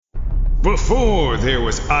Before there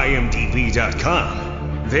was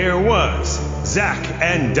IMDb.com, there was Zach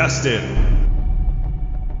and Dustin.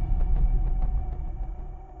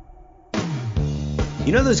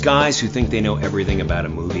 You know those guys who think they know everything about a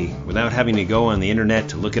movie without having to go on the internet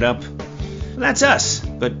to look it up? That's us,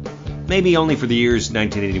 but maybe only for the years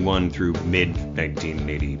 1981 through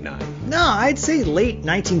mid-1989. No, I'd say late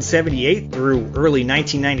 1978 through early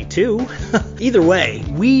 1992. Either way,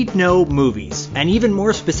 we know movies, and even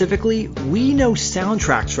more specifically, we know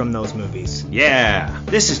soundtracks from those movies. Yeah,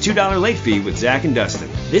 this is $2 Late Fee with Zach and Dustin.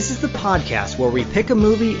 This is the podcast where we pick a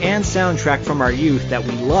movie and soundtrack from our youth that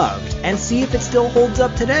we loved and see if it still holds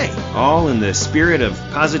up today. All in the spirit of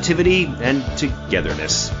positivity and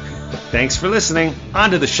togetherness. Thanks for listening.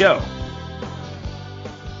 On to the show.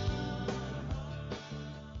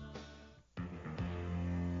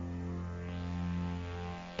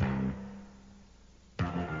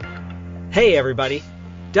 Hey everybody,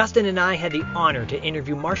 Dustin and I had the honor to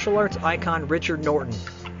interview martial arts icon Richard Norton.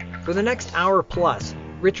 For the next hour plus,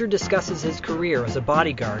 Richard discusses his career as a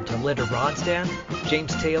bodyguard to Linda Ronstadt,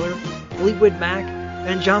 James Taylor, Fleetwood Mac,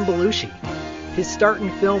 and John Belushi, his start in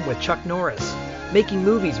film with Chuck Norris, making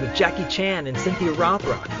movies with Jackie Chan and Cynthia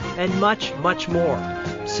Rothrock, and much, much more.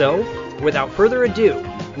 So, without further ado,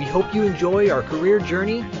 we hope you enjoy our career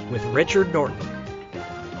journey with Richard Norton.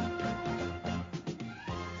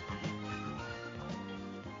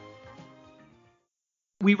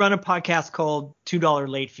 We run a podcast called $2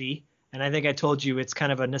 Late Fee, and I think I told you it's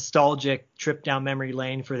kind of a nostalgic trip down memory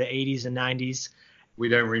lane for the 80s and 90s. We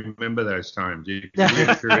don't remember those times.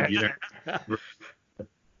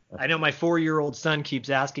 I know my 4-year-old son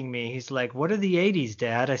keeps asking me, he's like, what are the 80s,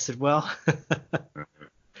 Dad? I said, well,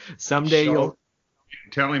 someday you'll...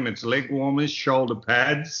 Tell him it's leg warmers, shoulder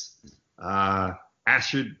pads,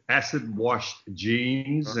 acid washed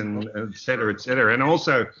jeans, and et cetera, et cetera. And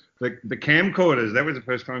also the camcorders. That was the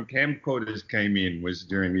first time camcorders came in, was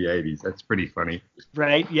during the 80s. That's pretty funny.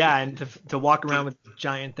 Right, yeah, and to walk around with a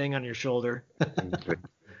giant thing on your shoulder. On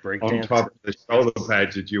top of the shoulder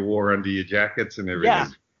pads that you wore under your jackets and everything. Yeah.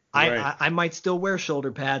 Right. I might still wear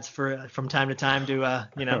shoulder pads from time to time to,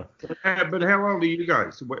 But how old are you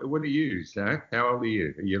guys? What are you, Zach? How old are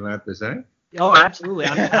you? Are you allowed to say? Oh, absolutely.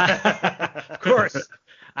 Of course.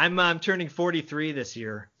 I'm turning 43 this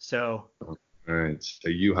year, so. All right. So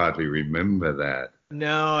you hardly remember that.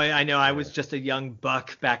 No, I know. I was just a young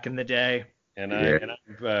buck back in the day. And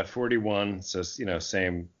I'm 41, so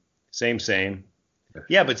same.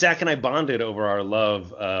 Yeah, but Zach and I bonded over our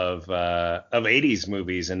love of 80s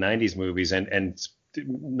movies and 90s movies and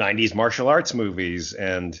 90s martial arts movies,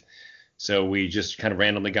 and so we just kind of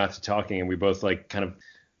randomly got to talking, and we both we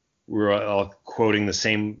were all quoting the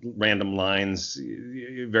same random lines,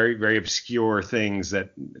 very, very obscure things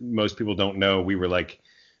that most people don't know. We were like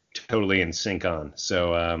totally in sync on.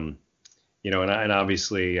 So, and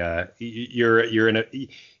obviously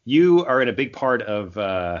you are in a big part of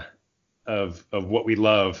what we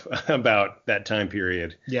love about that time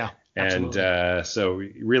period. Yeah, absolutely. And so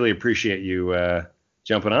we really appreciate you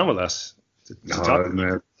jumping on with us.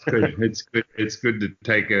 No, it's good. It's good to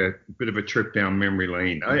take a bit of a trip down memory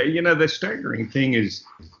lane. The staggering thing is,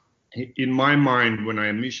 in my mind, when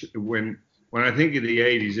I think of the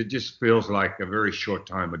 80s, it just feels like a very short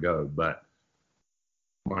time ago. But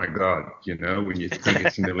my God, when you think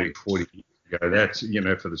it's nearly 40 years ago, that's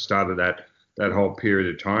for the start of that whole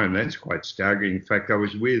period of time, that's quite staggering. In fact, I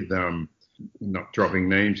was with not dropping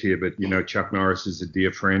names here, but Chuck Norris is a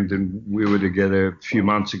dear friend, and we were together a few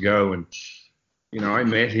months ago, and I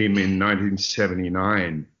met him in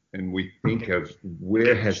 1979, and we think of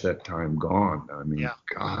where has that time gone? I mean,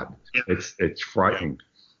 God, it's frightening.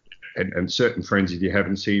 And certain friends that you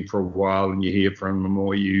haven't seen for a while, and you hear from them,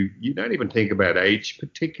 or you don't even think about age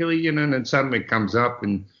particularly, and then suddenly it comes up,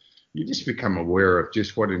 and you just become aware of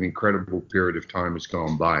just what an incredible period of time has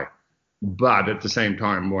gone by. But at the same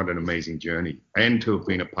time, what an amazing journey. And to have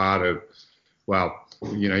been a part of,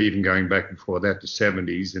 even going back before that, the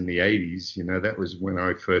 70s and the 80s, that was when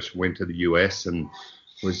I first went to the US, and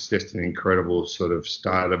was just an incredible sort of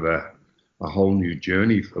start of a whole new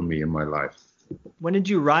journey for me in my life. When did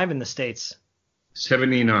you arrive in the States?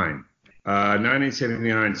 79.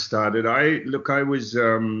 1979 started. I was,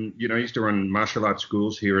 I used to run martial arts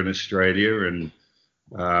schools here in Australia, and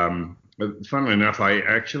funnily enough, I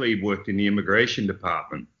actually worked in the immigration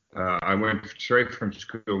department. I went straight from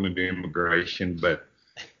school into immigration, but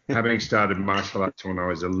having started martial arts when I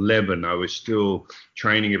was 11, I was still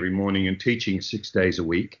training every morning and teaching 6 days a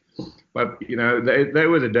week. But, you know, they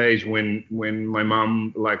were the days when my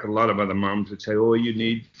mum, like a lot of other mums, would say, oh, you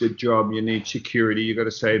need the job, you need security, you got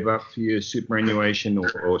to save up for your superannuation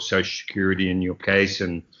or Social Security in your case,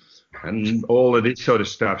 and all of this sort of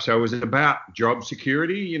stuff. So it was about job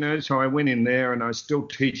security, you know. So I went in there and I was still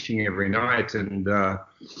teaching every night, and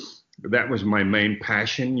that was my main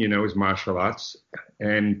passion, you know, was martial arts.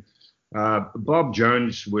 And Bob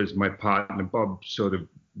Jones was my partner. Bob sort of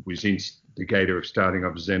was instigator of starting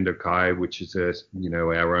up Zendo Kai, which is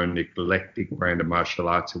our own eclectic brand of martial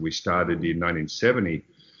arts that we started in 1970.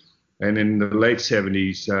 And in the late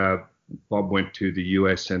 70s, Bob went to the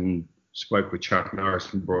US and spoke with Chuck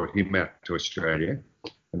Norris and brought him out to Australia.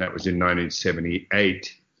 And that was in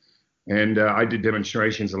 1978. And I did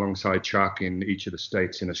demonstrations alongside Chuck in each of the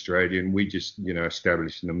states in Australia, and we just, you know,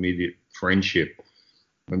 established an immediate friendship.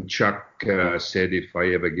 And Chuck said, if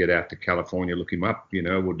I ever get out to California, look him up, you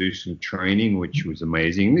know, we'll do some training, which was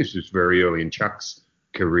amazing. This was very early in Chuck's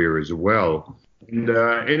career as well. And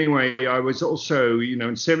anyway, I was also, you know,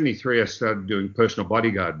 in 73, I started doing personal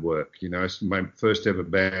bodyguard work. You know, my first ever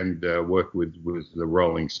band worked with the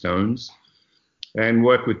Rolling Stones and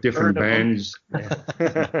worked with different bands.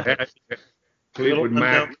 Fleetwood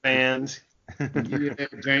Mac bands. Yeah,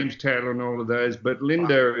 James Taylor and all of those. But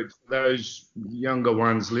Linda, those younger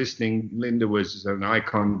ones listening, Linda was an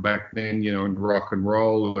icon back then, you know, in rock and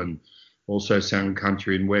roll, and also sang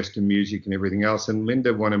country and Western music and everything else. And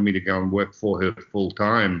Linda wanted me to go and work for her full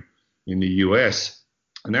time in the US.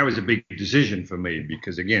 And that was a big decision for me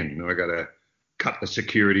because, again, you know, I got to cut the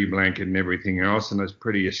security blanket and everything else, and I was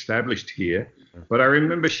pretty established here. But I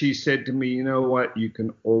remember she said to me, you know what, you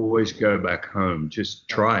can always go back home. Just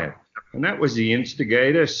try it. And that was the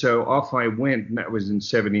instigator. So off I went, and that was in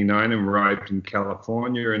 79, and arrived in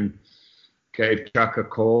California and gave Chuck a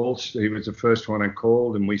call. He was the first one I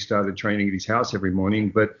called, and we started training at his house every morning.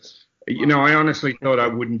 But, you know, I honestly thought I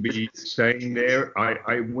wouldn't be staying there.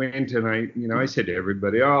 I went and I said to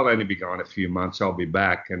everybody, oh, I'll only be gone a few months. I'll be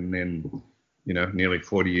back. And then, you know, nearly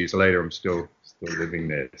 40 years later, I'm still living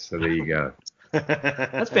there. So there you go.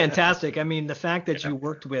 That's fantastic. I mean, the fact that you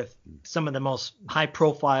worked with some of the most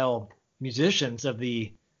high-profile musicians of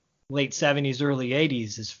the late 70s, early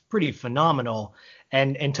 80s is pretty phenomenal.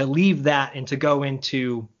 And to leave that and to go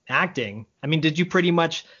into acting, I mean, did you pretty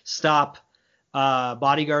much stop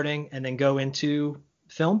bodyguarding and then go into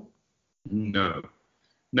film? No,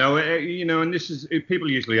 you know, and this is, people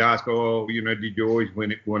usually ask, oh, you know, did you always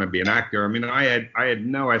want to be an actor? I mean, I had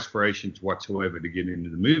no aspirations whatsoever to get into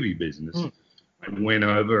the movie business. I went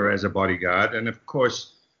over as a bodyguard, and of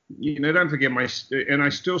course, you know, don't forget and I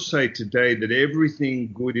still say today that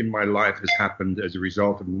everything good in my life has happened as a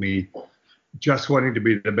result of me just wanting to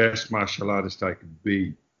be the best martial artist I could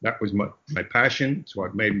be. That was my passion. It's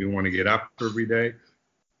what made me want to get up every day.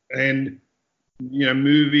 And, you know,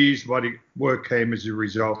 movies, body work came as a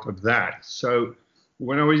result of that. So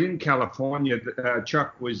when I was in California,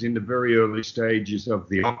 Chuck was in the very early stages of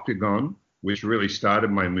The Octagon, which really started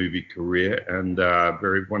my movie career, and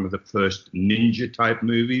one of the first ninja type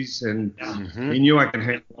movies. And he knew I could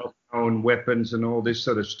handle own weapons and all this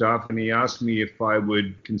sort of stuff. And he asked me if I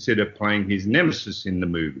would consider playing his nemesis in the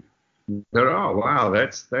movie. I thought, oh, wow,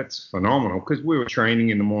 that's phenomenal, because we were training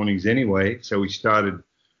in the mornings anyway. So we started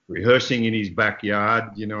rehearsing in his backyard.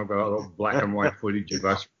 You know, got all black and white footage of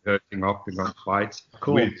us rehearsing Octagon fights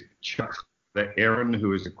with Chuck, Aaron, who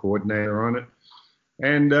was the coordinator on it.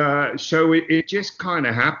 And so it just kind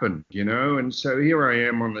of happened, you know. And so here I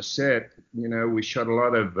am on the set. You know, we shot a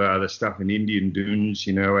lot of the stuff in Indian Dunes,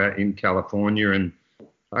 you know, out in California. And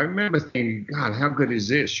I remember thinking, God, how good is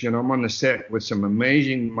this? You know, I'm on the set with some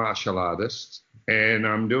amazing martial artists, and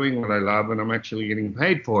I'm doing what I love, and I'm actually getting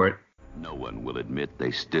paid for it. No one will admit they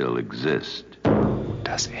still exist.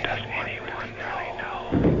 Does anyone know?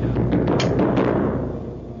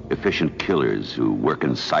 Efficient killers who work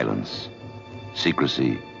in silence,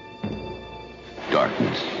 secrecy,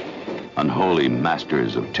 darkness, unholy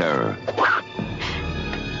masters of terror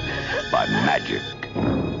by magic.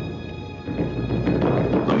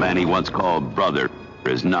 The man he once called brother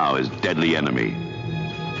is now his deadly enemy.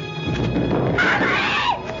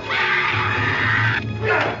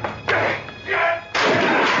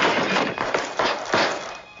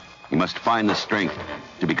 He must find the strength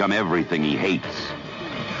to become everything he hates.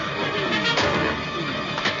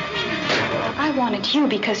 I wanted you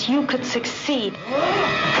because you could succeed.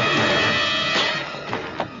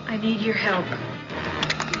 I need your help.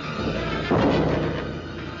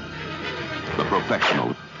 The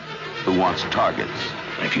professional who wants targets.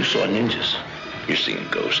 If you saw ninjas, you're seeing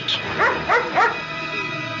ghosts.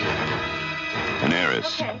 An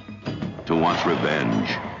heiress who wants revenge.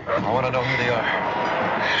 I want to know who they are.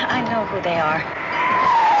 I know who they are.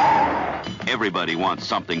 Everybody wants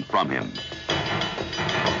something from him.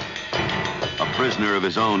 A prisoner of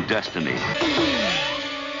his own destiny.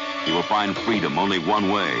 He will find freedom only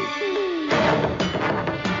one way.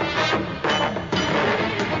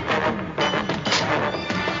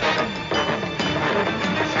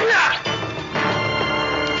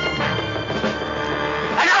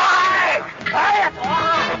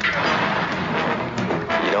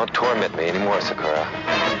 You don't torment me anymore, Sakura.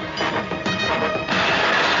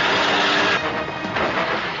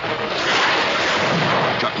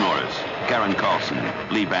 Chuck Norris, Karen Carlson,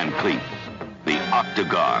 Lee Van Cleef, The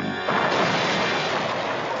Octagon.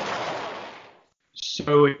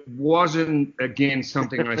 So it wasn't, again,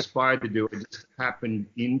 something I aspired to do. I just happened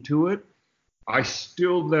into it. I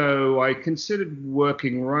still, though, I considered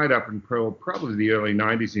working right up until probably the early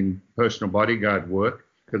 90s in personal bodyguard work,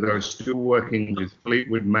 because I was still working with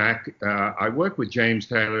Fleetwood Mac. I worked with James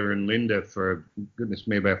Taylor and Linda for, goodness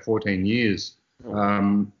me, about 14 years.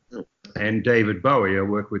 And David Bowie. I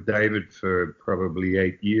worked with David for probably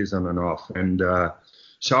 8 years on and off. And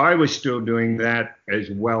so I was still doing that as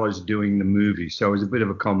well as doing the movie. So it was a bit of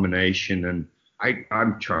a combination. And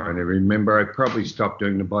I'm trying to remember, I probably stopped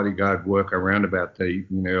doing the bodyguard work around about the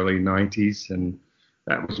early 90s. And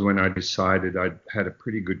that was when I decided I'd had a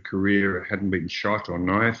pretty good career. I hadn't been shot or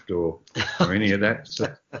knifed or any of that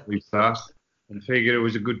stuff. And figured it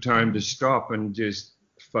was a good time to stop and just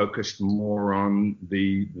focused more on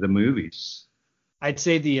the movies. I'd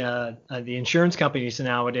say the insurance companies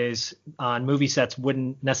nowadays on movie sets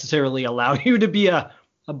wouldn't necessarily allow you to be a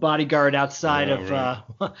bodyguard outside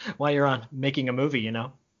while you're on making a movie, you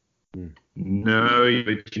know? No,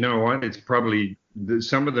 but you know what? It's probably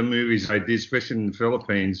some of the movies I did, especially in the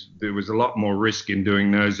Philippines, there was a lot more risk in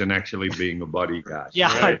doing those than actually being a bodyguard.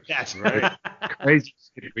 Yeah, right? that's right. Crazy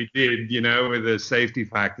shit we did, with the safety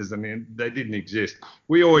factors. I mean, they didn't exist.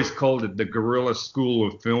 We always called it the guerrilla school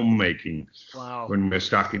of filmmaking. Wow. When we're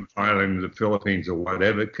stuck in Thailand or the Philippines or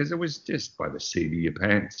whatever, because it was just by the seat of your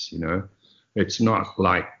pants, It's not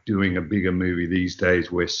like doing a bigger movie these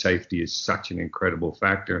days where safety is such an incredible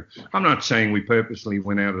factor. I'm not saying we purposely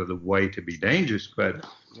went out of the way to be dangerous, but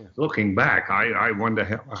looking back, I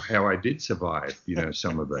wonder how I did survive,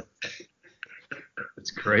 some of it.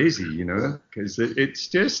 It's crazy, because it's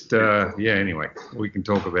just, anyway, we can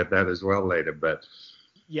talk about that as well later. But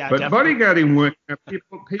definitely. Bodyguarding work,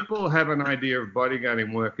 people have an idea of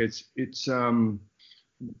bodyguarding work. It's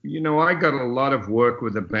I got a lot of work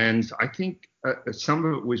with the bands. I think some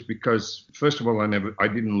of it was because, first of all, I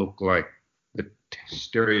didn't look like the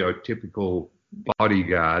stereotypical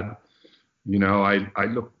bodyguard.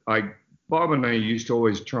 Bob and I used to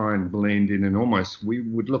always try and blend in, and we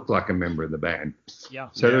would look like a member of the band. Yeah.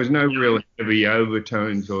 So there was no real heavy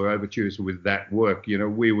overtones or overtures with that work.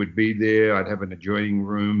 We would be there. I'd have an adjoining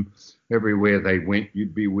room. Everywhere they went,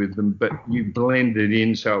 you'd be with them, but you blended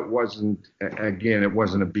in, so it wasn't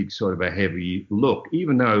a big sort of a heavy look,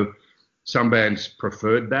 even though some bands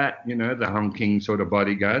preferred that, the hunking sort of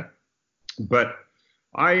bodyguard. But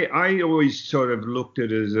I always sort of looked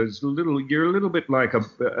at it as you're a little bit like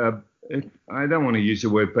I don't want to use the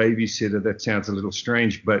word babysitter, that sounds a little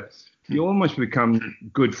strange, but you almost become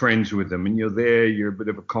good friends with them, and you're there, you're a bit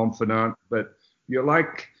of a confidant, but you're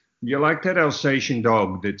like that Alsatian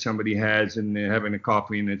dog that somebody has and they're having a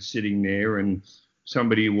coffee and it's sitting there and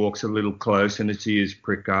somebody walks a little close and its ears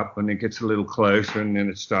prick up and it gets a little closer and then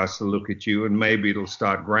it starts to look at you and maybe it'll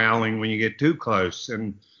start growling when you get too close.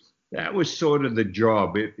 And that was sort of the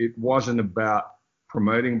job. It wasn't about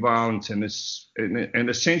promoting violence and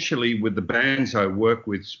essentially with the bands I work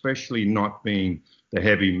with, especially not being the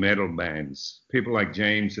heavy metal bands, people like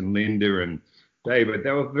James and Linda and David,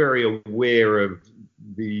 they were very aware of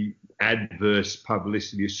the adverse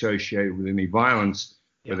publicity associated with any violence,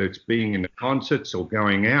 whether it's being in the concerts or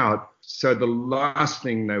going out. So the last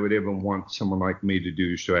thing they would ever want someone like me to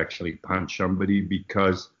do is to actually punch somebody,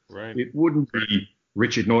 because it wouldn't be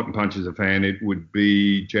Richard Norton punches a fan, it would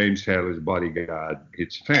be James Taylor's bodyguard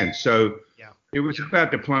hits a fan. So it was about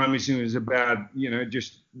diplomacy. It was about,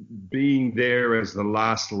 just being there as the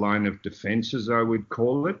last line of defense, as I would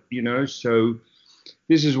call it, So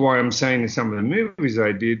this is why I'm saying in some of the movies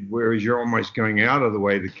I did, whereas you're almost going out of the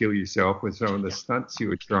way to kill yourself with some of the stunts you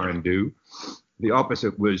would try and do, the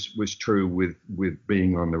opposite was true with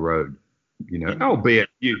being on the road, albeit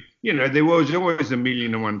there was always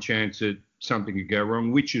 1,000,000 to 1 chance that something could go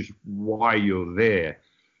wrong, which is why you're there.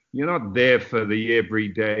 You're not there for the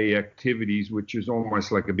everyday activities, which is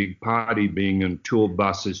almost like a big party, being on tour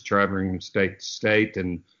buses, traveling from state to state,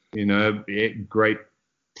 and great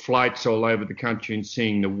flights all over the country and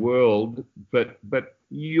seeing the world, but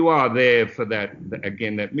you are there for that,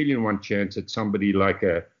 again, that 1,000,001 chance that somebody like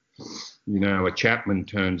a Chapman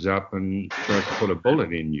turns up and tries to put a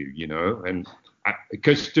bullet in you, and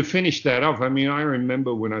because to finish that off, I mean, I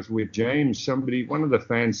remember when I was with James, one of the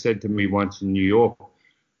fans said to me once in New York,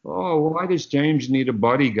 "Oh, why does James need a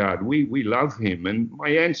bodyguard? We love him." And my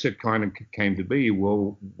answer kind of came to be,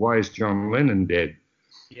 well, why is John Lennon dead?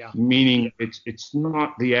 Yeah. Meaning it's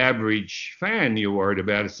not the average fan you're worried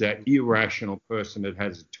about. It's that irrational person that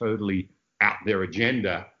has a totally out there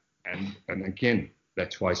agenda. And again,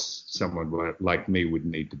 that's why someone like me would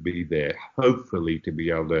need to be there, hopefully, to be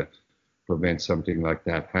able to prevent something like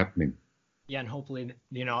that happening. Yeah, and hopefully,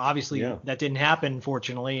 obviously that didn't happen,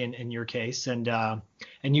 fortunately, in your case. And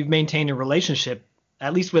you've maintained a relationship,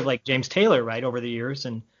 at least with like James Taylor, right, over the years.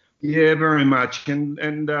 And yeah, very much.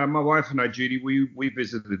 And my wife and I, Judy, we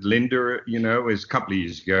visited Linda, it was a couple of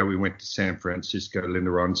years ago. We went to San Francisco,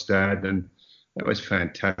 Linda Ronstadt, and that was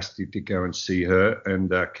fantastic to go and see her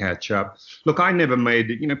and catch up. Look, I never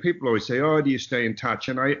made it. People always say, "Oh, do you stay in touch?"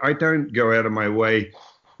 And I don't go out of my way,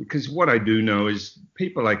 because what I do know is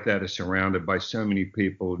people like that are surrounded by so many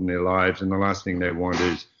people in their lives, and the last thing they want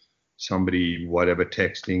is somebody, whatever,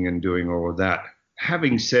 texting and doing all of that.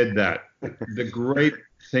 Having said that, the great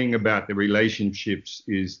thing about the relationships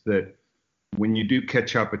is that when you do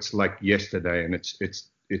catch up, it's like yesterday, and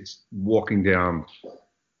it's walking down,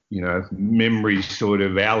 memory sort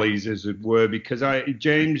of alleys, as it were, because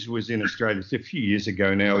James was in Australia. It's a few years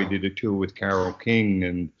ago now. He did a tour with Carole King,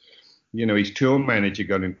 and his tour manager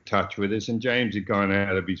got in touch with us, and James had gone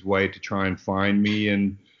out of his way to try and find me,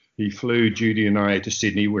 and he flew Judy and I to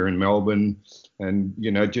Sydney. We're in Melbourne, and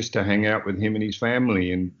just to hang out with him and his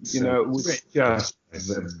family, and it was just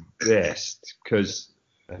the best, because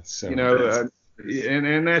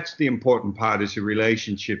and that's the important part, is the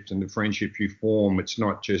relationships and the friendships you form. It's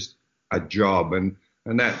not just a job, and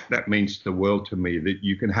that means the world to me, that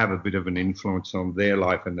you can have a bit of an influence on their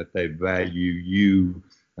life, and that they value you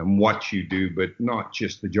and what you do, but not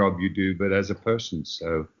just the job you do, but as a person.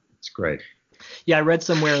 So it's great. Yeah, I read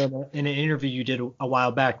somewhere in an interview you did a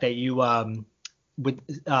while back that you would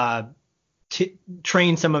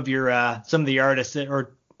train some of the artists,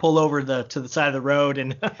 or pull over to the side of the road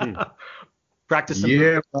and practice some.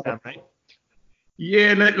 Yeah, right?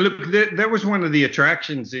 Yeah, look, that was one of the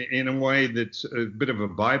attractions, in a way that's a bit of a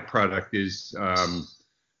byproduct, is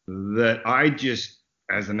that I just,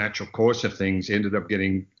 as a natural course of things, ended up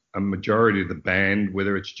getting a majority of the band,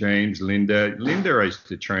 whether it's James, Linda. I used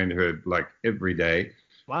to train her like every day.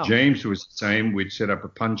 Wow. James was the same. We'd set up a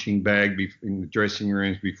punching bag in the dressing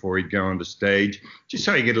rooms before he'd go on the stage, just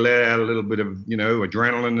so he could let out a little bit of,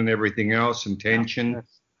 adrenaline and everything else, and tension. Wow.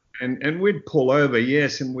 And we'd pull over,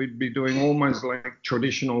 yes, and we'd be doing almost like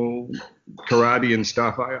traditional karate and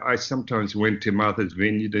stuff. I sometimes went to Martha's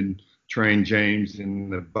Vineyard and trained James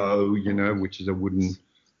in the bow, which is a wooden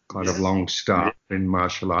kind of long staff in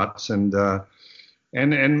martial arts. And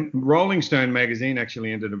Rolling Stone magazine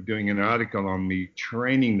actually ended up doing an article on me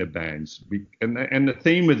training the bands. And the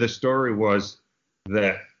theme of the story was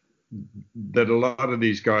that a lot of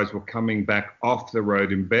these guys were coming back off the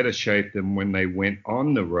road in better shape than when they went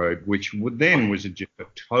on the road, which then was just a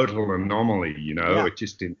total anomaly. It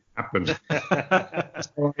just didn't happen.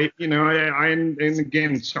 So, and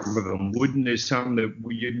again, some of them wouldn't. There's some that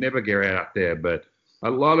you'd never get out there, but a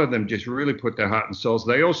lot of them just really put their heart and souls.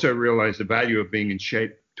 They also realized the value of being in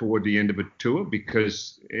shape toward the end of a tour,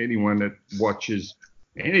 because anyone that watches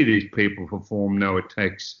any of these people perform know it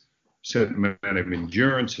takes certain amount of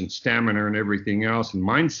endurance and stamina and everything else, and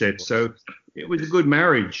mindset. So it was a good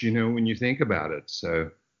marriage, when you think about it. So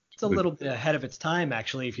it's a little bit ahead of its time,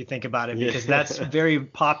 actually, if you think about it, because that's very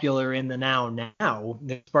popular in the now,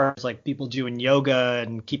 as far as like people doing yoga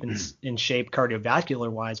and keeping in shape cardiovascular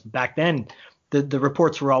wise. Back then, the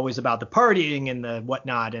reports were always about the partying and the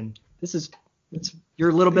whatnot, and you're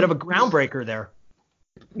a little bit of a groundbreaker there.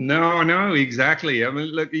 No, exactly. I mean,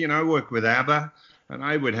 look, I work with ABBA, and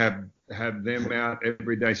I would have them out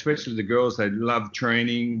every day, especially the girls. They love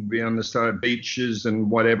training, be on the side beaches and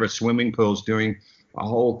whatever, swimming pools, doing a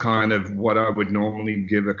whole kind of what I would normally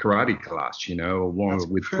give a karate class, along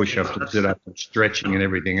with push-ups and sit-ups and stretching and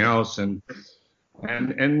everything else. And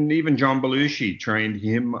even John Belushi, trained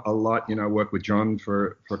him a lot. I worked with John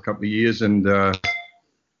for a couple of years, and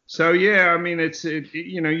so yeah, I mean,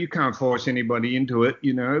 you can't force anybody into it,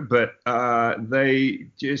 but they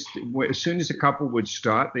just, as soon as a couple would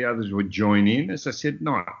start, the others would join in. As I said,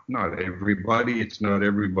 not everybody, it's not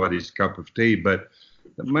everybody's cup of tea, but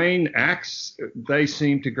the main acts, they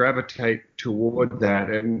seem to gravitate toward that.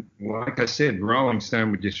 And like I said, Rolling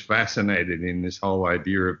Stone were just fascinated in this whole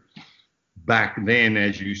idea of back then,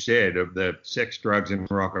 as you said, of the sex, drugs, and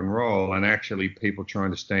rock and roll, and actually people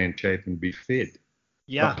trying to stay in shape and be fit.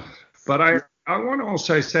 Yeah. But I want to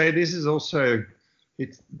also say this is also,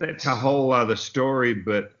 that's a whole other story.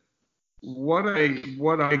 But what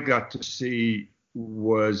I got to see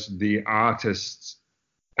was the artists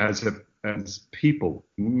as people,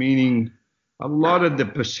 meaning a lot of the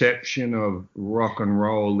perception of rock and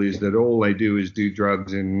roll is that all they do is do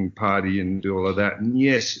drugs and party and do all of that. And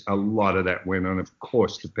yes, a lot of that went on, of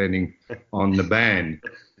course, depending on the band.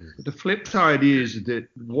 But the flip side is that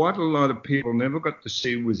what a lot of people never got to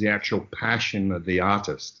see was the actual passion of the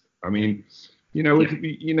artist. I mean,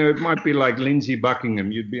 it might be like Lindsey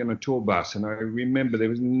Buckingham. You'd be on a tour bus, and I remember there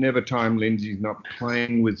was never time Lindsey's not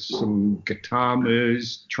playing with some guitar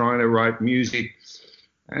moves, trying to write music.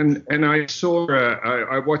 And I saw,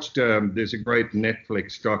 I watched, there's a great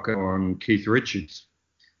Netflix doc on Keith Richards,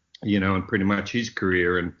 and pretty much his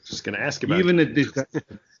career. And just going to ask about even at this,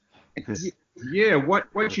 yeah,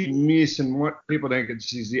 what you miss and what people don't get to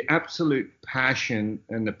see is the absolute passion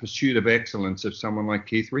and the pursuit of excellence of someone like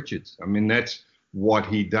Keith Richards. I mean, that's what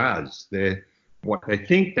he does. What they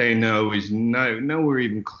think they know is nowhere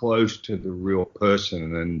even close to the real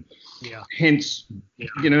person. And hence,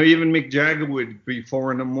 even Mick Jagger would be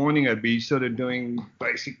 4 a.m. I'd be sort of doing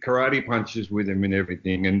basic karate punches with him and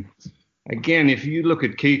everything. And again, if you look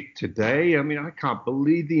at Keith today, I mean, I can't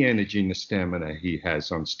believe the energy and the stamina he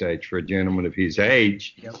has on stage for a gentleman of his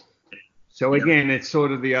age. Yep. So again, it's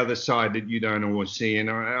sort of the other side that you don't always see. And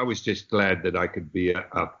I was just glad that I could be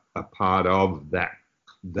a part of that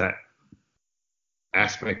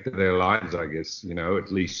aspect of their lives, I guess,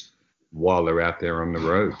 at least while they're out there on the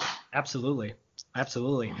road. Absolutely.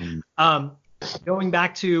 Going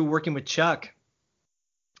back to working with Chuck,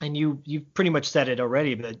 and you've pretty much said it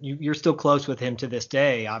already, but you're still close with him to this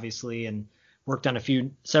day, obviously, and worked on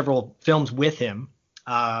several films with him.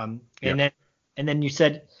 And then you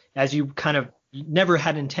said, as you kind of never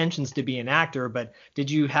had intentions to be an actor, but did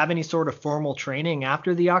you have any sort of formal training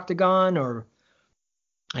after the Octagon or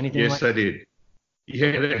anything? Yes, I did. Yeah,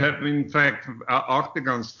 in fact,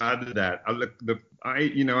 Octagon started that.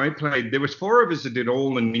 I played. There was 4 of us that did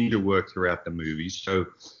all the ninja work throughout the movie. So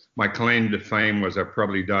my claim to fame was I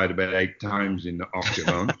probably died about 8 times in the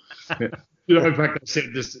Octagon. In fact, I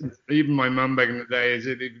said this. Even my mum back in the day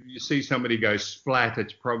said, if you see somebody go splat,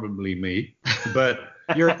 it's probably me. But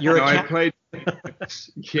I played.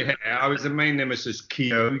 Yeah, I was the main nemesis,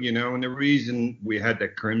 Keo. And the reason we had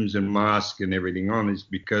that crimson mask and everything on is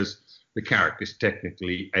because the character's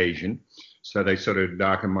technically Asian, so they sort of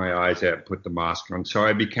darkened my eyes out, put the mask on. So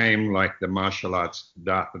I became like the martial arts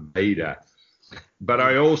Darth Vader. But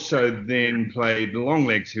I also then played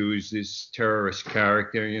Longlegs, who is this terrorist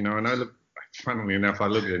character, and I look, funnily enough, I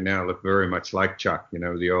look at it now, I look very much like Chuck,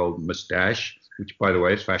 the old mustache, which, by the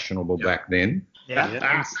way, is fashionable back then.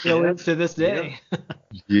 Yeah, still is to this day.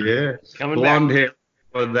 Yeah, coming blonde back. hair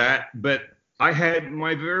for that, but I had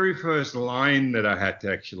my very first line that I had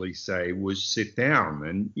to actually say was sit down.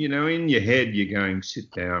 And, in your head, you're going,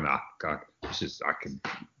 sit down. Oh, God,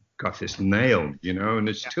 got this nailed, and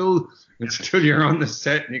it's still you're on the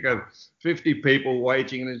set and you got 50 people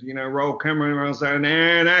waiting and, roll camera rolls down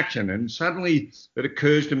and action. And suddenly it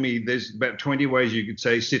occurs to me there's about 20 ways you could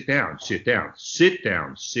say, sit down, sit down, sit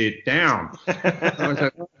down, sit down. I was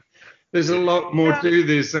like, there's a lot more to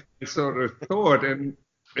this than I sort of thought. And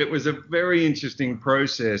it was a very interesting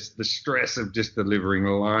process, the stress of just delivering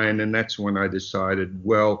a line. And that's when I decided,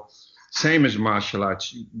 well, same as martial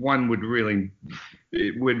arts,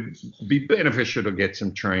 it would be beneficial to get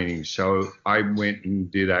some training. So I went and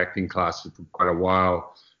did acting classes for quite a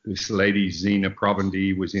while. This lady, Zena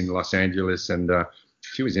Provendy, was in Los Angeles, and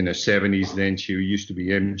she was in her 70s then. She used to be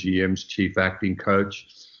MGM's chief acting coach.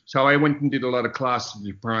 So I went and did a lot of classes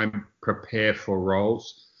to prepare for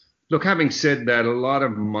roles. Look, having said that, a lot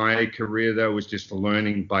of my career, though, was just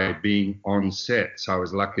learning by being on set. So I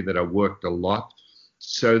was lucky that I worked a lot.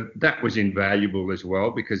 So that was invaluable as well,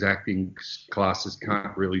 because acting classes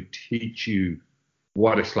can't really teach you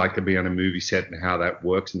what it's like to be on a movie set and how that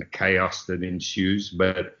works and the chaos that ensues.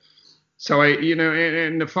 But so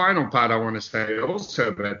and the final part I want to say also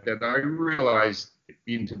about that, I realized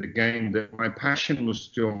into the game that my passion was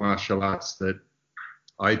still martial arts, that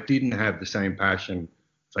I didn't have the same passion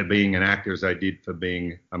for being an actor as I did for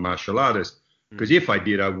being a martial artist. Because if I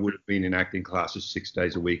did, I would have been in acting classes 6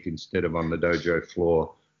 days a week instead of on the dojo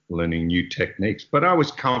floor learning new techniques. But I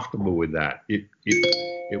was comfortable with that.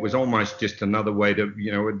 It was almost just another way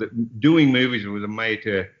to, doing movies was a way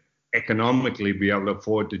to economically be able to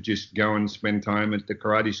afford to just go and spend time at the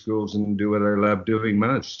karate schools and do what I love doing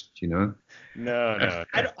most, No.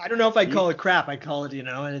 I don't know if I'd call it crap. I call it,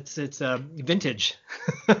 and it's vintage.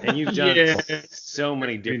 And you've done Yeah. so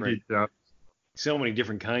many different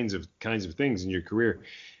kinds of things in your career.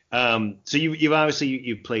 So you've obviously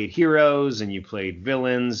you've played heroes and you played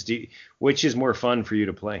villains. Which is more fun for you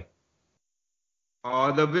to play?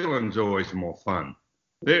 Oh, the villain's always more fun.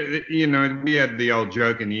 We had the old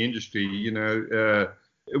joke in the industry,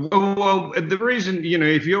 well, the reason,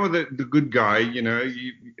 if you're the good guy,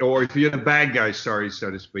 or if you're the bad guy, so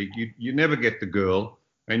to speak, you never get the girl,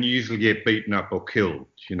 and you usually get beaten up or killed.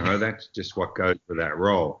 That's just what goes with that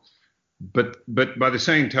role. But by the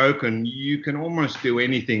same token, you can almost do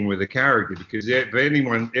anything with a character, because if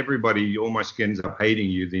everybody almost ends up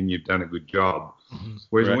hating you, then you've done a good job.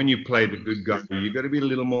 Whereas when you play the good guy, you've got to be a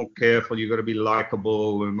little more careful. You've got to be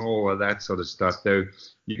likable and all of that sort of stuff. So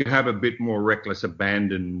you can have a bit more reckless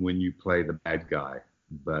abandon when you play the bad guy.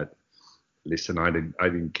 But listen, I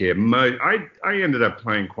didn't care. I ended up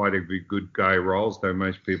playing quite a few good guy roles, though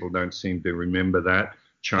most people don't seem to remember that.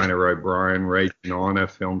 China O'Brien, Raging Honor,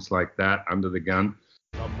 films like that, Under the Gun.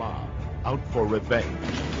 The mob, out for revenge.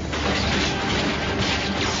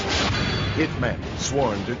 Hitmen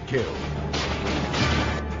sworn to kill.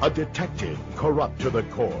 A detective corrupt to the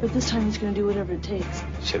core. But this time he's going to do whatever it takes.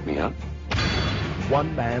 Shut me up.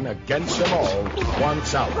 One man against them all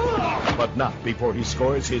wants out, but not before he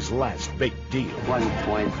scores his last big deal.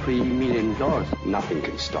 $1.3 million. Nothing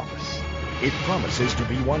can stop us. It promises to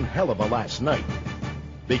be one hell of a last night,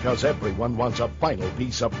 because everyone wants a final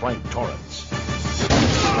piece of Frank Torrance.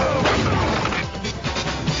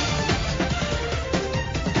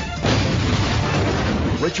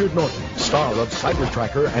 Richard Norton, star of Cyber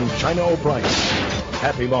Tracker and China O'Brien.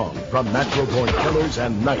 Happy Long from Natural Born Killers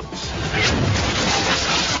and Knights.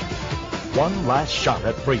 One last shot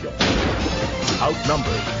at freedom.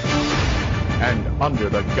 Outnumbered and under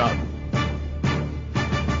the gun.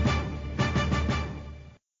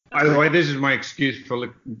 By the way, this is my excuse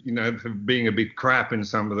for being a bit crap in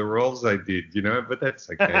some of the roles I did, but that's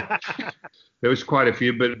okay. There was quite a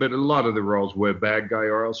few, but a lot of the roles were bad guy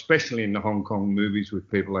roles, especially in the Hong Kong movies with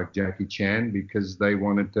people like Jackie Chan, because they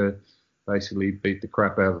wanted to basically beat the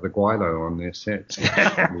crap out of the guilo on their sets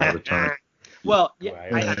a lot of time. Well,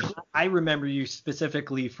 yeah, I remember you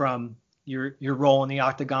specifically from your role in the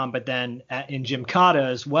Octagon, but then in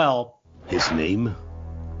Gymkata as well. His name,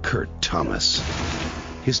 Kurt Thomas.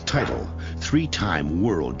 His title, 3-time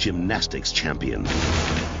world gymnastics champion.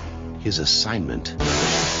 His assignment,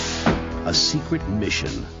 a secret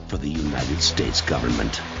mission for the United States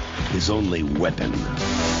government. His only weapon,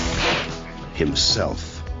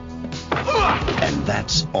 himself. And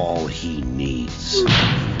that's all he needs.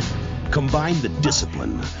 Combine the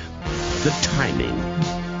discipline, the timing,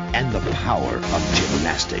 and the power of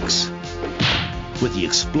gymnastics with the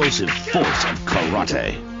explosive force of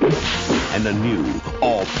karate. And a new,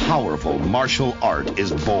 all-powerful martial art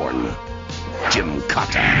is born.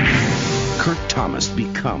 Gymkata. Kurt Thomas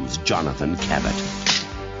becomes Jonathan Cabot.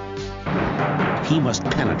 He must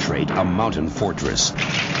penetrate a mountain fortress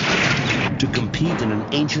to compete in an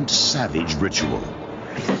ancient savage ritual.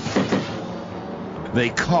 They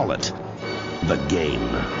call it the game.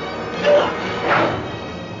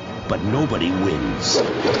 But nobody wins.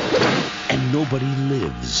 And nobody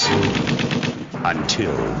lives.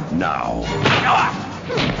 Until now.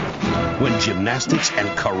 When gymnastics and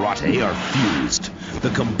karate are fused, the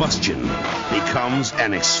combustion becomes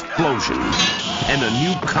an explosion. And a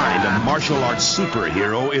new kind of martial arts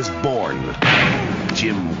superhero is born.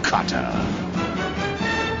 Gymkata.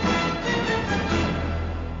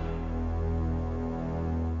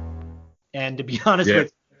 And to be honest with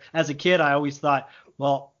you, as a kid, I always thought,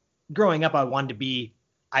 well, growing up, I wanted to be,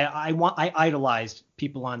 I idolized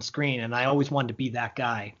people on screen, and I always wanted to be that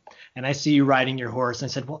guy. And I see you riding your horse, and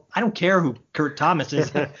I said, well, I don't care who Kurt Thomas is.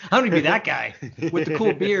 I want to be that guy with the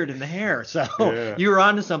cool beard and the hair. So you were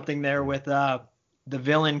onto something there with the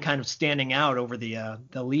villain kind of standing out over the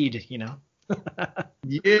lead,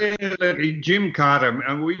 Yeah, Gymkata,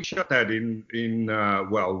 and we shot that in it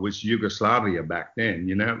was Yugoslavia back then.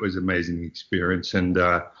 It was an amazing experience. And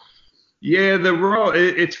the role,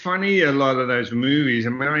 it's funny, a lot of those movies. I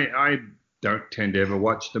mean, I don't tend to ever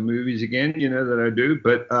watch the movies again, that I do,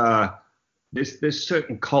 but there's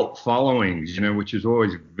certain cult followings, which is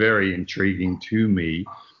always very intriguing to me.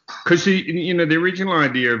 Because the original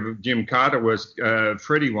idea of Jim Carter was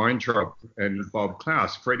Freddie Weintraub and Bob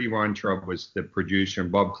Klaus. Freddie Weintraub was the producer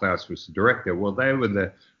and Bob Klaus was the director. Well, they were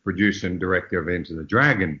the producer and director of Enter the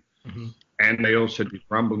Dragon. Mm-hmm. And they also did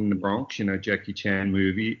Rumble in the Bronx, Jackie Chan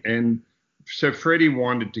movie. And so Freddie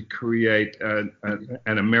wanted to create an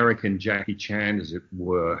American Jackie Chan, as it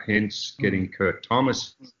were, hence getting Kurt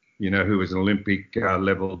Thomas, who was an Olympic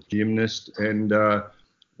level gymnast, and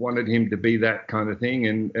wanted him to be that kind of thing.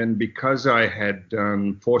 And because I had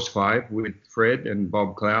done Force 5 with Fred and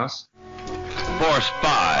Bob Klaus. Force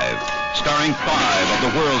 5, starring 5 of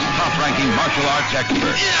the world's top-ranking martial arts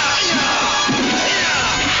experts.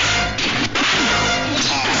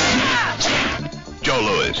 Joe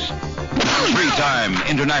Louis, 3-time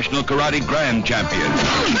international karate grand champion.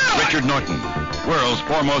 Richard Norton, world's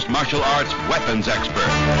foremost martial arts weapons expert.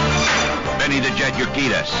 Benny the Jet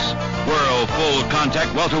Urquidez, world full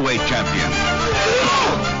contact welterweight champion.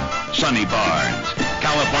 Sonny Barnes,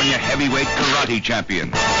 California heavyweight karate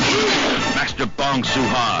champion. Master Bong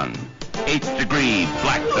Suhan, 8th degree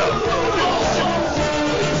black belt.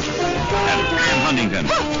 And Graham Huntington,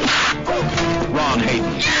 Ron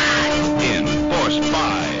Hayden, in Force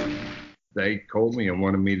 5. They called me and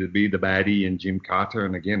wanted me to be the baddie in Jim Carter.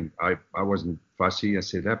 And again, I wasn't fussy. I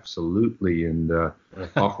said, absolutely. And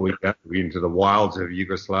off we got into the wilds of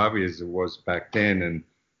Yugoslavia as it was back then. And it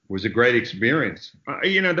was a great experience.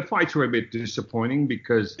 The fights were a bit disappointing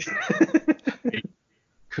because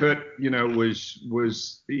Kurt, he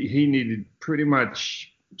needed pretty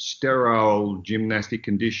much sterile gymnastic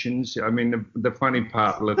conditions. I mean, the funny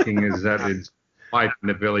part looking is that it's fight in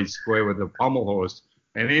the village square with a pommel horse.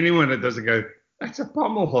 And anyone that doesn't go, that's a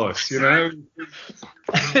pommel horse, It's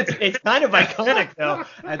kind of iconic, though,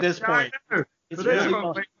 at this point. It's really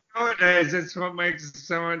nowadays, that's what makes it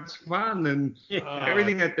so much fun. And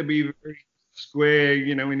everything had to be very square,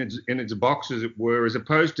 in its box, as it were, as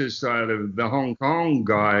opposed to sort of the Hong Kong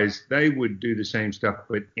guys. They would do the same stuff,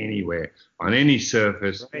 but anywhere, on any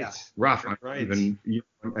surface, rough, even,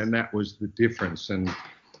 and that was the difference. And,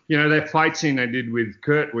 that fight scene I did with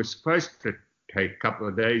Kurt was supposed to take a couple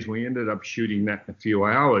of days. We ended up shooting that in a few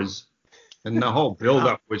hours, and the whole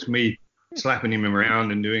build-up was me slapping him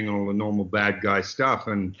around and doing all the normal bad guy stuff.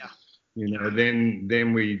 And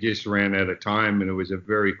then we just ran out of time, and it was a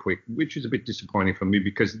very quick, which was a bit disappointing for me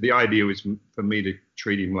because the idea was for me to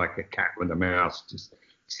treat him like a cat with a mouse, just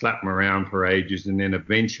slap him around for ages, and then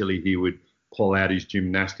eventually he would pull out his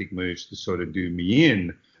gymnastic moves to sort of do me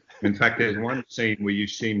in. In fact, there's one scene where you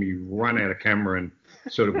see me run out of camera and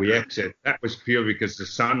sort of we exit. That was pure because the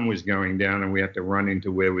sun was going down and we had to run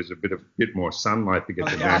into where was a bit more sunlight to get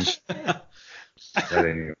the damage. But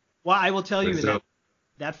anyway. Well, I will tell you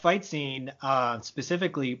that fight scene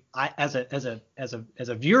specifically, as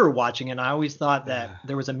a viewer watching, and I always thought that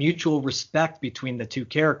there was a mutual respect between the two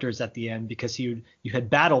characters at the end because you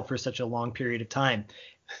had battled for such a long period of time.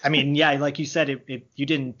 I mean, like you said, you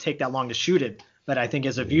didn't take that long to shoot it, but I think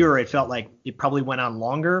as a viewer, it felt like it probably went on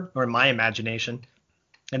longer, or in my imagination.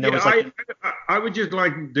 And there was I would just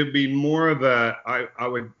like to be more of the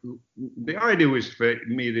idea was for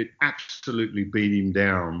me to absolutely beat him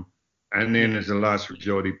down. And then as a last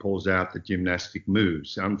resort, he pulls out the gymnastic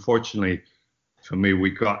moves. Unfortunately for me, we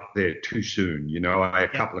got there too soon. A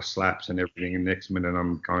couple of slaps and everything. And next minute,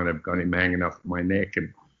 I'm kind of got him hanging off my neck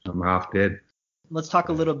and I'm half dead. Let's talk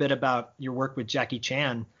a little bit about your work with Jackie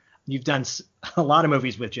Chan. You've done a lot of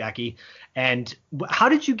movies with Jackie. And how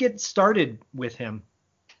did you get started with him?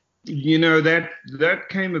 That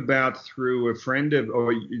came about through a friend of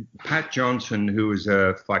Pat Johnson, who was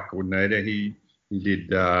a fight coordinator. He did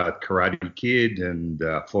Karate Kid and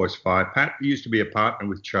Force 5. Pat used to be a partner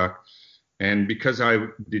with Chuck. And because I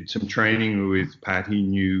did some training with Pat, he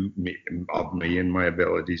knew of me and my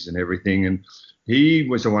abilities and everything. And he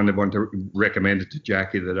was the one that recommended to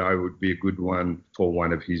Jackie that I would be a good one for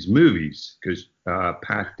one of his movies because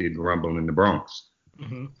Pat did Rumble in the Bronx.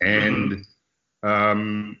 Mm-hmm. And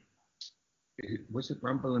was it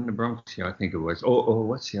Rumble in the Bronx? Yeah, I think it was. Or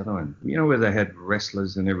what's the other one? Where they had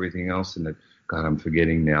wrestlers and everything else in it. God, I'm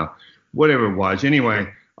forgetting now. Whatever it was. Anyway,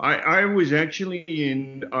 I was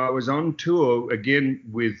actually I was on tour again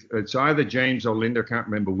with, it's either James or Linda, I can't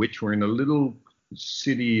remember which. We're in a little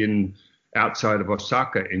city outside of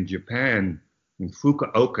Osaka in Japan, in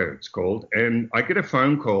Fukuoka it's called. And I get a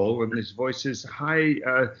phone call and this voice says, hi,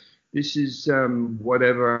 this is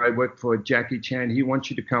whatever. I work for Jackie Chan. He wants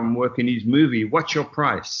you to come work in his movie. What's your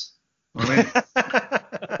price? I mean,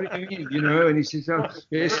 what do you mean? And he says,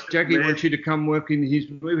 yes, Jackie wants you to come work in his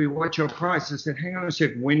movie. What's your price? I said, hang on a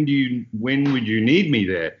sec. When would you need me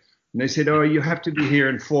there? And they said, oh, you have to be here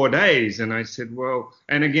in 4 days. And I said, well,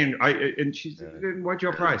 and again, and she said, what's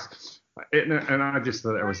your price? And I just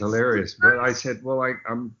thought that was hilarious. But I said, well,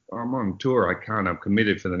 I'm on tour. I'm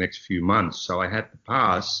committed for the next few months. So I had to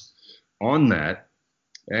pass on that.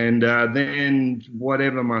 And then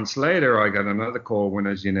whatever months later, I got another call when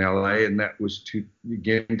I was in LA, and that was to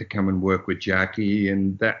come and work with Jackie.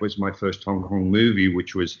 And that was my first Hong Kong movie,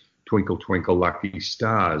 which was Twinkle, Twinkle, Lucky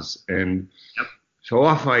Stars. And so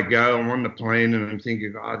off I go. I'm on the plane, and I'm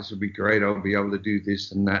thinking, oh, this will be great. I'll be able to do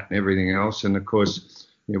this and that and everything else. And, of course,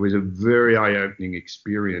 it was a very eye-opening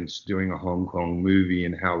experience doing a Hong Kong movie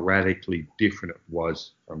and how radically different it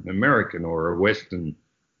was from an American or a Western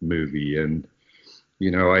movie. And,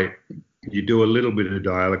 you do a little bit of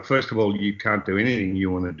dialogue. First of all, you can't do anything you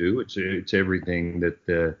want to do. It's everything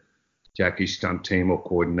that Jackie's stunt team or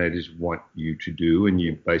coordinators want you to do, and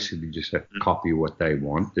you basically just have to copy what they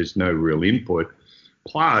want. There's no real input.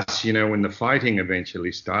 Plus, when the fighting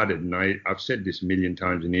eventually started, and I've said this a million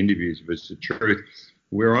times in interviews, but it's the truth,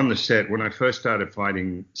 we're on the set. When I first started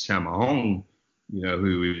fighting Sammo Hung,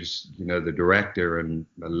 who is, the director and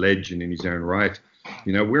a legend in his own right,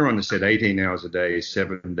 we're on the set 18 hours a day,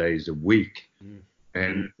 7 days a week.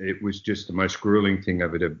 And it was just the most grueling thing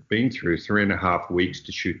I've ever been through. 3.5 weeks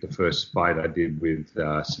to shoot the first fight I did with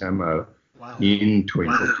Sammo. Wow. In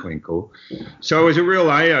Twinkle Twinkle. So it was a real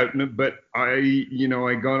eye-opener, but I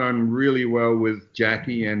got on really well with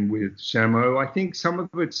Jackie and with Sammo. I think some of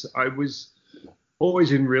I was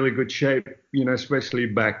always in really good shape, especially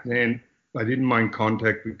back then. I didn't mind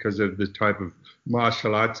contact because of the type of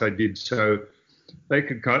martial arts I did, so they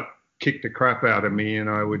could kick the crap out of me and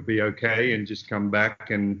I would be okay and just come back.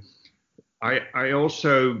 And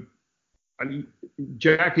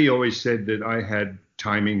Jackie always said that I had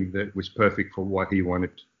timing that was perfect for what he wanted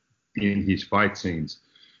in his fight scenes.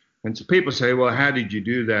 And so people say, well, how did you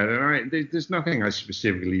do that? And there's nothing I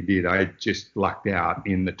specifically did. I just lucked out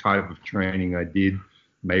in the type of training I did,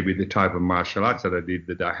 maybe the type of martial arts that I did,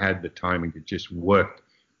 that I had the timing that just worked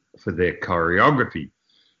for their choreography.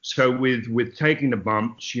 So with taking the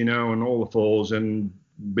bumps, and all the falls and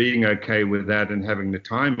being okay with that and having the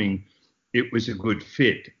timing, it was a good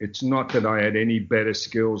fit. It's not that I had any better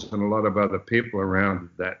skills than a lot of other people around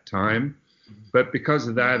at that time, but because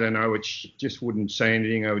of that, and I just wouldn't say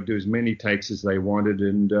anything. I would do as many takes as they wanted,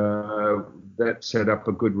 and that set up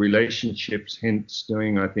a good relationships. Hence,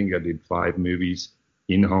 I think I did 5 movies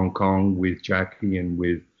in Hong Kong with Jackie and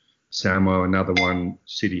with Sammo. Another one,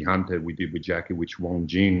 City Hunter, we did with Jackie, which Wong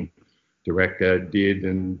Jing, director, did,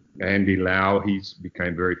 and Andy Lau, he's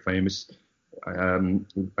became very famous. A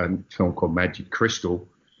film called Magic Crystal,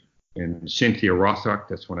 and Cynthia Rothrock,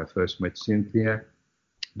 that's when I first met Cynthia.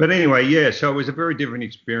 But anyway, yeah, so it was a very different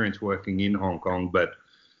experience working in Hong Kong, but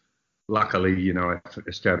luckily, I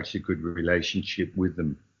established a good relationship with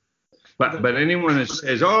them. But anyone that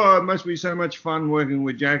says, oh, it must be so much fun working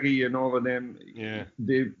with Jackie and all of them,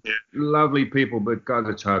 they're lovely people, but God,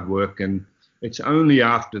 it's hard work. And it's only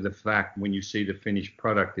after the fact, when you see the finished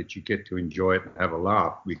product, that you get to enjoy it and have a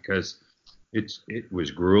laugh, because it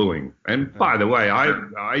was grueling. And by the way, I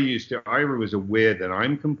was aware that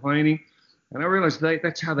I'm complaining, and I realized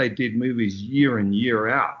that's how they did movies year in, year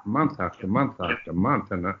out, month after month after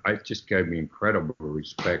month. And it just gave me incredible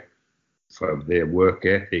respect for their work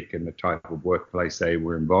ethic and the type of workplace they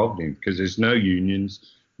were involved in, because there's no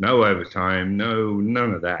unions, no overtime,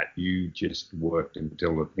 none of that. You just worked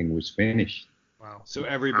until the thing was finished. Wow. So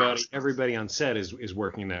everybody on set is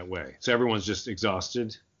working that way. So everyone's just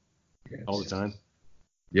exhausted all the time.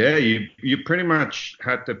 Yeah, you pretty much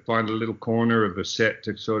had to find a little corner of a set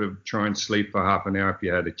to sort of try and sleep for half an hour if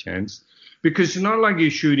you had a chance. Because it's not like you're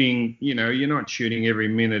shooting, you're not shooting every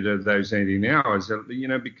minute of those 18 hours,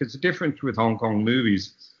 because the difference with Hong Kong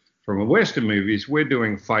movies from a Western movie is we're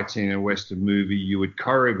doing fights in a Western movie. You would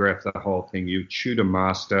choreograph the whole thing. You'd shoot a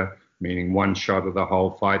master, meaning one shot of the whole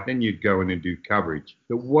fight. Then you'd go in and do coverage.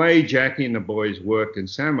 The way Jackie and the boys worked in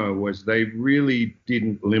Sammo was they really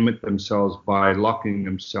didn't limit themselves by locking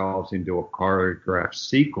themselves into a choreographed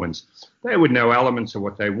sequence. They would know elements of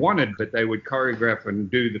what they wanted, but they would choreograph and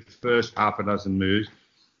do the first half a dozen moves,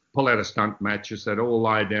 pull out a stunt matches, they'd all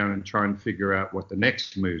lie down and try and figure out what the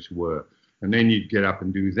next moves were. And then you'd get up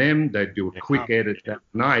and do them. They'd do a quick edit that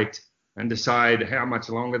night and decide how much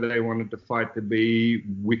longer they wanted the fight to be,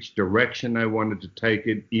 which direction they wanted to take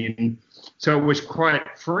it in. So it was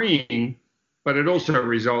quite freeing, but it also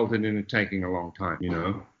resulted in it taking a long time,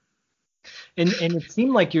 And it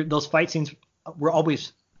seemed like those fight scenes were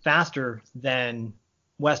always faster than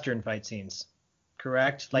Western fight scenes,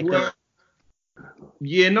 correct?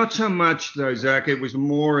 Yeah, not so much though, Zach. It was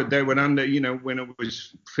more they would when it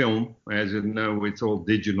was film, as you know, it's all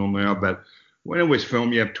digital now, but when it was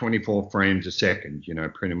film, you have 24 frames a second,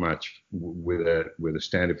 pretty much with a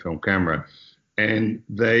standard film camera, and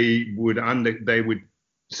they would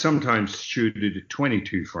sometimes shoot it at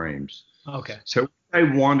 22 frames. Okay. So what they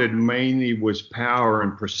wanted mainly was power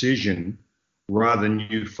and precision, rather than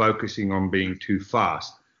you focusing on being too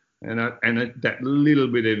fast. That little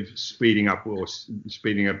bit of speeding up was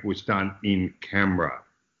done in camera,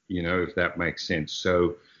 if that makes sense.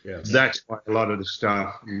 So yes. That's why a lot of the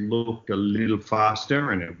stuff looked a little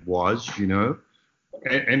faster, and it was,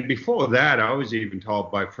 And before that, I was even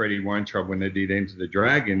told by Freddie Weintraub when they did Enter the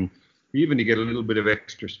Dragon, even to get a little bit of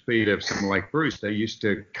extra speed of something like Bruce, they used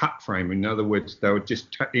to cut frame. In other words, they would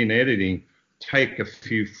just, in editing, take a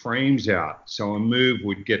few frames out. So a move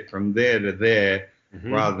would get from there to there,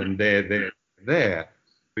 rather than there,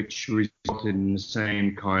 which resulted in the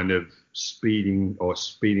same kind of speeding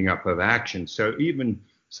up of action. So even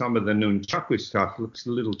some of the nunchaku stuff looks a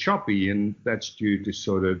little choppy, and that's due to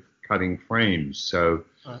sort of cutting frames. So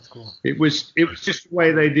that's cool. It was just the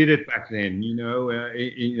way they did it back then,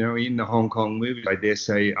 in the Hong Kong movies. I dare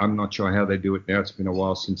say, I'm not sure how they do it now. It's been a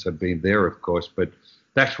while since I've been there, of course, but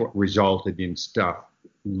that's what resulted in stuff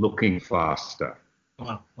looking faster.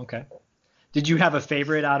 Wow. Okay. Did you have a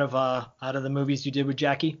favorite out of the movies you did with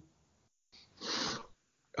Jackie?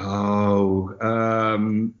 Oh,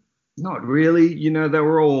 not really. They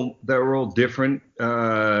were all different.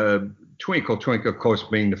 Twinkle Twinkle, of course,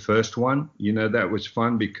 being the first one. That was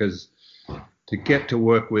fun because to get to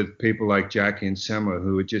work with people like Jackie and Samo,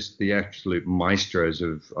 who are just the absolute maestros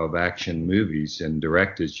of action movies and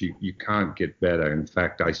directors, you can't get better. In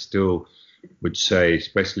fact, I still would say,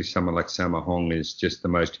 especially someone like Sammo Hung is just the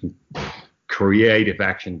most creative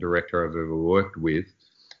action director I've ever worked with.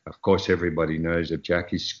 Of course, everybody knows of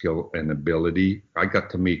Jackie's skill and ability. I got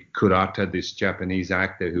to meet Kurata, this Japanese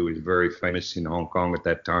actor who was very famous in Hong Kong at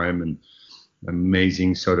that time and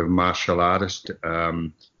amazing sort of martial artist.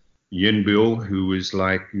 Yin Bill, who was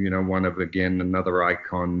like, one of, again, another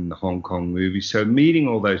icon in the Hong Kong movie. So meeting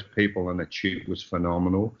all those people on the shoot was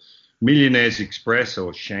phenomenal. Millionaires Express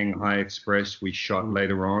or Shanghai Express, we shot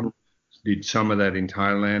later on. Did some of that in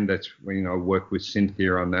Thailand. That's, worked with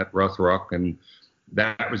Cynthia on that, Rothrock, and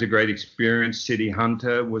that was a great experience. City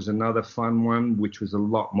Hunter was another fun one, which was a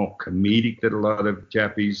lot more comedic than a lot of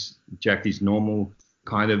Jackie's normal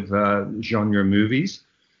kind of genre movies.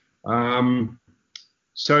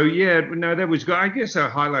 So yeah, no, that was good. I guess a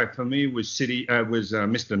highlight for me was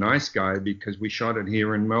Mr. Nice Guy, because we shot it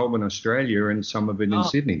here in Melbourne, Australia, and some of it in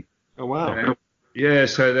Sydney. Oh wow! Yeah,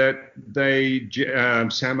 so that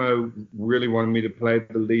Samo really wanted me to play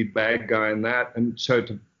the lead bad guy in that, and so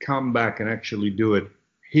to come back and actually do it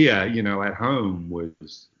here, at home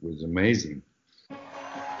was amazing.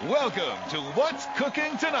 Welcome to What's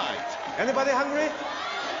Cooking Tonight. Anybody hungry?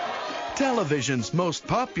 Television's most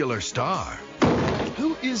popular star.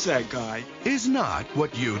 Who is that guy? Is not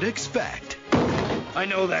what you'd expect. I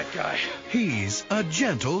know that guy. He's a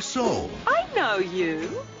gentle soul. I know you.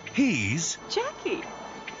 He's Jackie.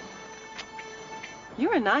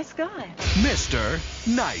 You're a nice guy. Mr.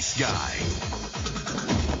 Nice Guy.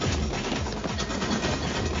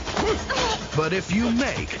 But if you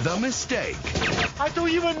make the mistake, I don't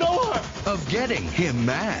even know her, of getting him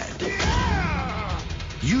mad,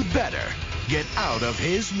 you'd better get out of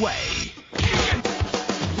his way.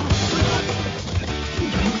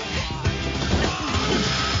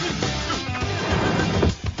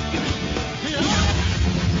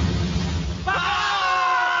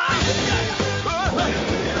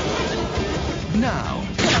 Now,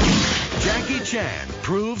 Jackie Chan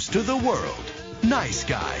proves to the world, nice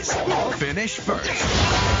guys finish first.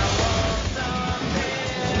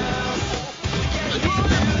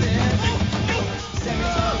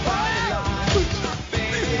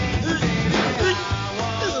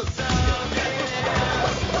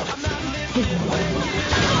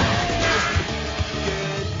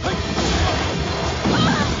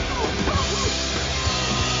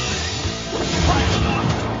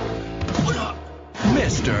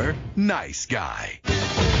 Mr. Nice Guy.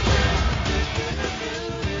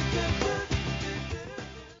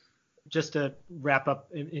 Just to wrap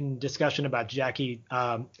up in discussion about Jackie,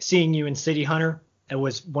 seeing you in City Hunter, it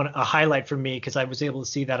was a highlight for me because I was able to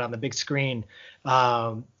see that on the big screen.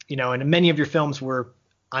 And many of your films were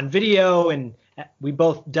on video, and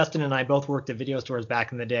Dustin and I both worked at video stores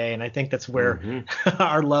back in the day, and I think that's where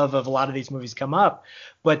our love of a lot of these movies come up.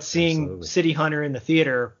 But seeing City Hunter in the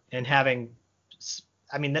theater and having,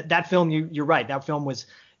 that film, you're right, that film was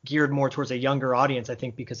geared more towards a younger audience, I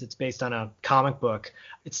think, because it's based on a comic book.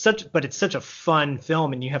 It's such a fun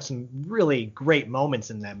film, and you have some really great moments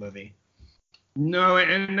in that movie. No,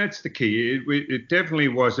 and that's the key. It definitely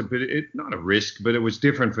was a bit, not a risk, but it was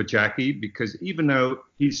different for Jackie, because even though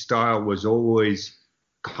his style was always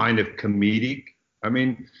kind of comedic, I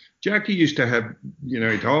mean, Jackie used to have,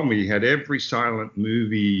 he told me he had every silent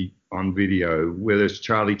movie on video, whether it's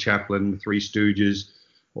Charlie Chaplin, Three Stooges,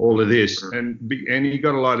 all of this, and he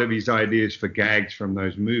got a lot of his ideas for gags from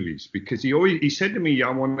those movies, because he said to me, I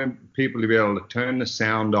want people to be able to turn the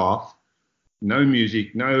sound off, no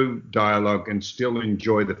music, no dialogue, and still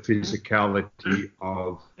enjoy the physicality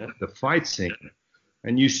of the fight scene.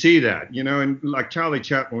 And you see that, and like Charlie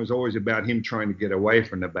Chaplin was always about him trying to get away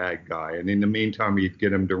from the bad guy, and in the meantime he'd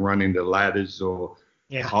get him to run into ladders or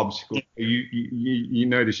obstacles. You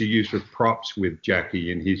notice he used with props with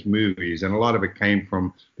Jackie in his movies, and a lot of it came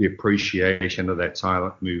from the appreciation of that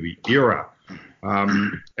silent movie era.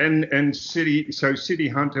 And City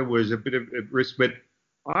Hunter was a bit of a risk, but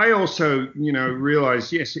I also,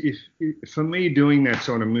 realized, yes, if for me doing that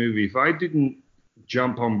sort of movie, if I didn't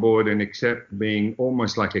jump on board and accept being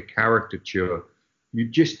almost like a caricature, you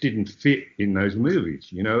just didn't fit in those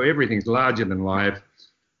movies. Everything's larger than life.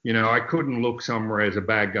 I couldn't look somewhere as a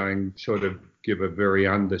bad guy and sort of give a very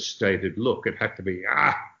understated look. It had to be,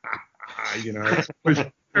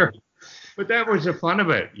 but that was the fun of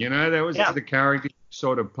it. That was the character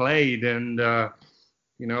sort of played, and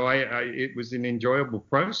it was an enjoyable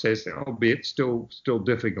process, albeit still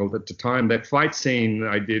difficult at the time. That fight scene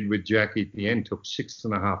I did with Jackie at the end took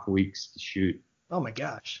 6.5 weeks to shoot. Oh my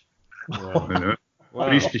gosh! Wow.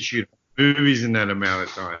 I used to shoot movies in that amount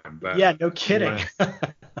of time. But, yeah, no kidding.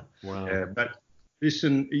 Wow. Yeah, but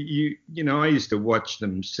listen, I used to watch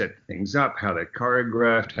them set things up, how they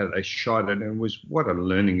choreographed, how they shot it, and it was what a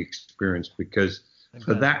learning experience, because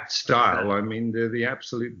for that style, I mean, they're the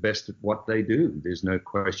absolute best at what they do. There's no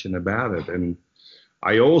question about it. And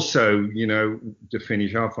I also, to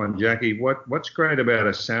finish off on Jackie, what's great about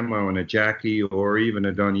a Sammo and a Jackie or even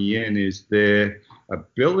a Donnie Yen is their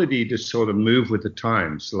ability to sort of move with the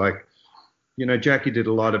times. Like, Jackie did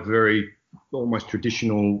a lot of very almost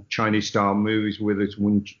traditional Chinese style movies, whether it's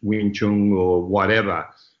Wing Chun or whatever.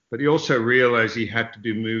 But he also realized he had to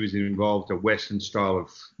do movies that involved a Western style of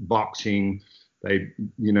boxing. They,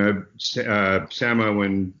 Sammo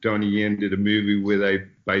and Donnie Yen did a movie where they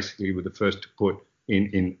basically were the first to put,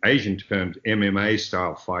 in Asian terms, MMA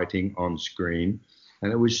style fighting on screen.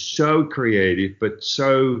 And it was so creative, but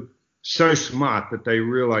so smart that they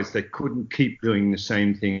realized they couldn't keep doing the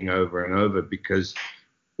same thing over and over, because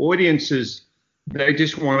audiences, they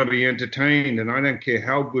just want to be entertained. And I don't care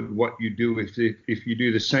how good what you do, if you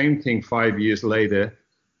do the same thing 5 years later,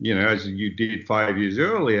 as you did 5 years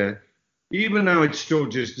earlier, even though it's still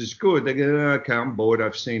just as good, they go, okay, I'm bored,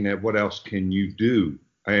 I've seen that, what else can you do?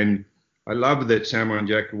 And I love that Sammo and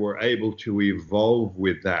Jackie were able to evolve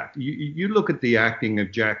with that. You look at the acting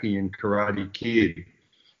of Jackie in Karate Kid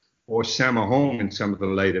or Sammo Hung in some of the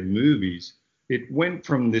later movies. It went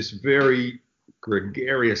from this very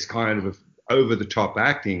gregarious kind of over-the-top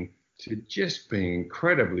acting to just being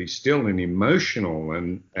incredibly still and emotional.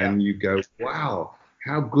 And you go, wow,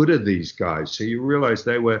 how good are these guys? So you realize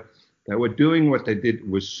they were doing what they did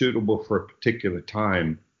was suitable for a particular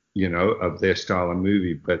time, of their style of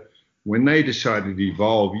movie. But when they decided to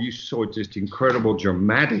evolve, you saw just incredible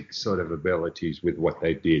dramatic sort of abilities with what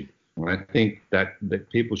they did. And I think that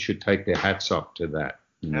people should take their hats off to that,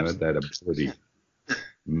 that ability.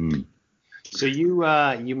 Mm. So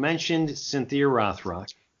you mentioned Cynthia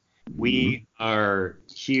Rothrock. We are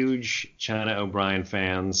huge China O'Brien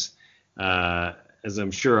fans, as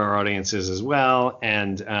I'm sure our audience is as well.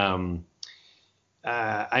 And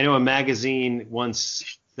I know a magazine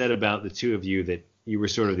once said about the two of you that you were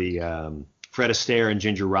sort of the Fred Astaire and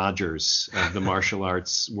Ginger Rogers of the martial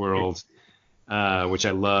arts world, which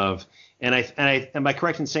I love. And am I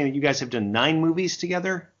correct in saying that you guys have done 9 movies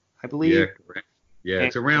together, I believe? Yeah, correct. Yeah,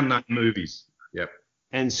 it's around 9 movies. Yep.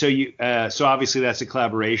 And so so obviously that's a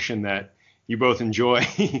collaboration that you both enjoy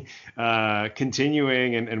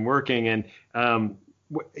continuing and working. And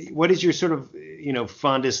what is your sort of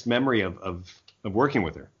fondest memory of working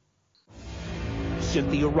with her?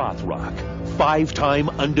 Cynthia Rothrock, 5-time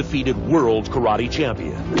undefeated world karate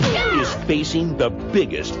champion, is facing the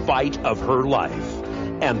biggest fight of her life.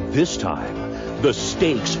 And this time, the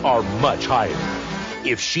stakes are much higher.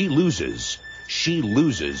 If she loses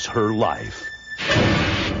her life.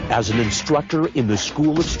 As an instructor in the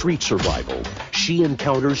School of Street Survival, she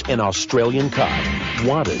encounters an Australian cop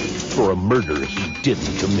wanted for a murder he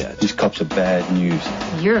didn't commit. These cops are bad news.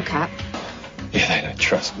 You're a cop. Yeah, they know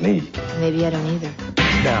trust me. Maybe I don't either.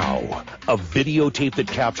 Now, a videotape that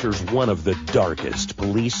captures one of the darkest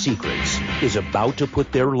police secrets is about to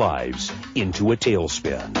put their lives into a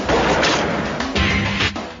tailspin.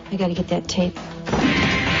 I gotta get that tape.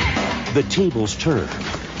 The tables turn,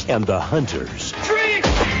 and the hunters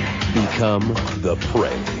become the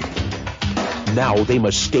prey. Now they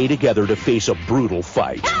must stay together to face a brutal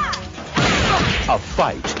fight. A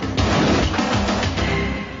fight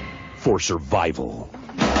for survival.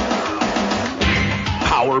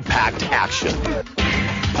 Power-packed action.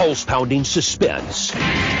 Pulse-pounding suspense.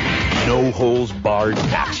 No holes barred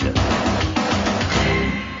action.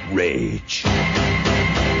 Rage.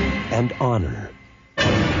 And honor.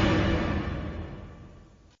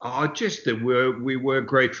 Oh, just that we were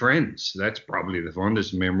great friends. That's probably the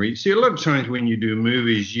fondest memory. See, a lot of times when you do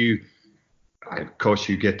movies, of course,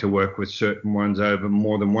 you get to work with certain ones over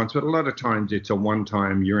more than once, but a lot of times it's a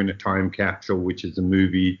one-time, you're in a time capsule, which is the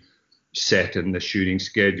movie set and the shooting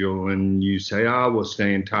schedule, and you say, we'll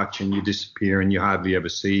stay in touch, and you disappear, and you hardly ever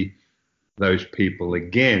see those people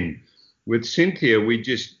again. With Cynthia, we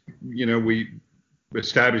just, we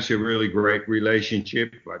established a really great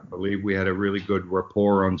relationship. I believe we had a really good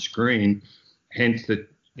rapport on screen, hence the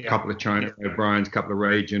couple of China O'Brien's, couple of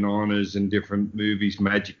Rage and Honors and different movies,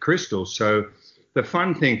 Magic Crystal. So the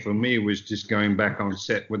fun thing for me was just going back on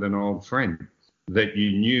set with an old friend that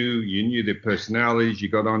you knew their personalities, you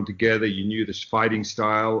got on together, you knew this fighting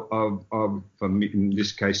style of for me, in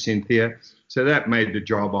this case, Cynthia. So that made the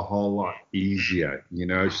job a whole lot easier,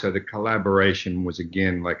 So the collaboration was,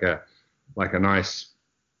 again, like a nice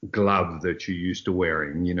glove that you're used to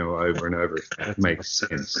wearing, over and over. That makes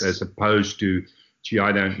sense, as opposed to, gee,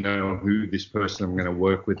 I don't know who this person I'm going to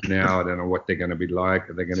work with now. I don't know what they're going to be like.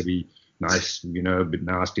 Are they going to be nice, a bit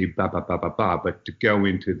nasty, blah, blah, blah, blah, blah. But to go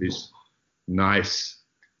into this nice,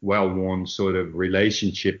 well-worn sort of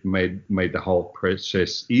relationship made the whole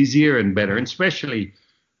process easier and better, and especially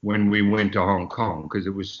when we went to Hong Kong, because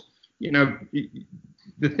it was,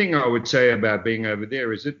 the thing I would say about being over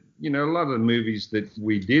there is that, a lot of the movies that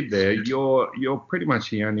we did there, you're pretty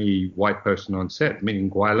much the only white person on set,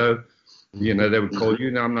 meaning Guilo. They would call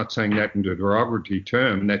you. Now, I'm not saying that in a derogatory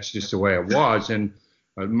term. That's just the way it was. And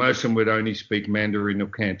most of them would only speak Mandarin or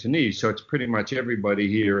Cantonese. So it's pretty much everybody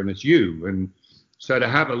here, and it's you. And so to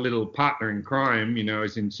have a little partner in crime,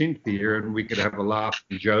 as in Cynthia, and we could have a laugh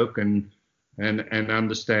and joke and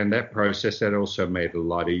understand that process, that also made it a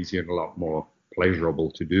lot easier and a lot more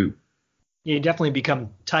pleasurable to do. You definitely become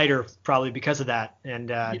tighter probably because of that, and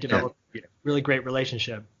develop a really great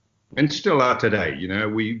relationship. And still are today,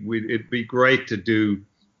 it'd be great to do.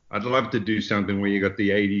 I'd love to do something where you got the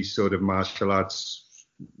 80s sort of martial arts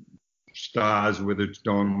stars, whether it's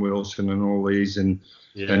Don Wilson and all these, and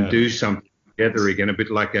do something together again, a bit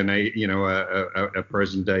like a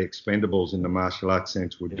present day Expendables in the martial arts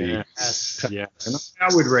sense would be. Yes. And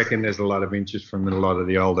I would reckon there's a lot of interest from a lot of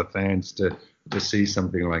the older fans to see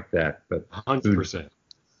something like that. But 100%.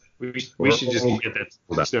 We should just get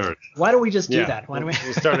that started. Why don't we just do that? Why don't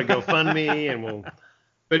we'll start a GoFundMe and we'll.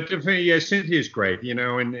 But Cynthia's great,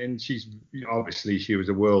 and she's obviously, she was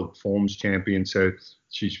a world forms champion, so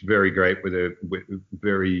she's very great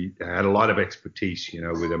had a lot of expertise,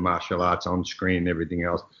 with her martial arts on screen and everything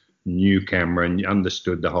else, new camera, and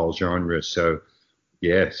understood the whole genre. So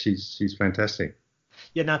yeah, she's fantastic.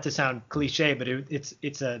 Yeah, not to sound cliche, but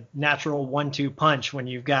it's a natural 1-2 punch when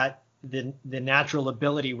you've got the natural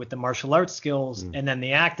ability with the martial arts skills and then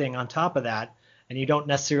the acting on top of that, and you don't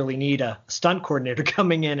necessarily need a stunt coordinator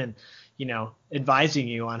coming in and advising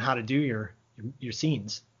you on how to do your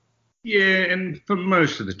scenes. Yeah, and for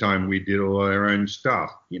most of the time we did all our own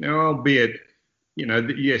stuff, albeit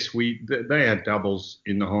yes, they had doubles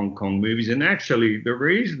in the Hong Kong movies, and actually the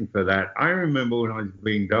reason for that, I remember when I was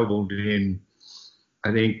being doubled in,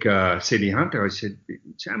 I think, City Hunter, I said,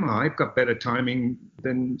 Sam, I've got better timing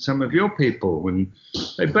than some of your people. And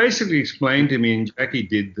they basically explained to me, and Jackie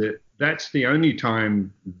did, that that's the only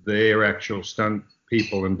time their actual stunt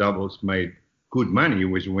people and doubles made good money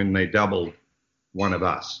was when they doubled one of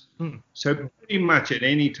us. So pretty much at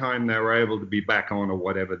any time they were able to be back on or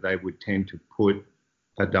whatever, they would tend to put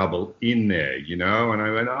a double in there, And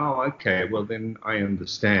I went, oh, okay, well, then I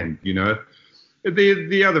understand,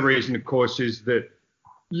 The other reason, of course, is that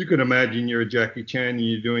you can imagine you're a Jackie Chan and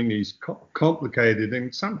you're doing these complicated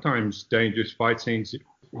and sometimes dangerous fight scenes.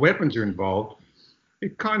 Weapons are involved.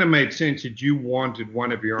 It kind of made sense that you wanted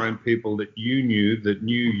one of your own people that you knew, that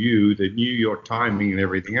knew you, that knew your timing and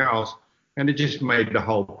everything else. And it just made the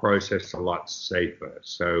whole process a lot safer.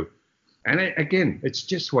 So, and again, it's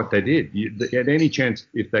just what they did. At any chance,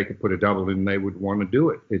 if they could put a double in, they would want to do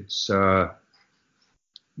it. It's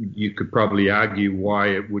you could probably argue why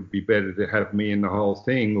it would be better to have me in the whole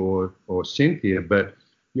thing or Cynthia, but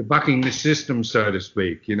you're bucking the system, so to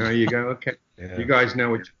speak. You know, you go, okay, you guys know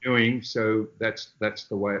what you're doing, so that's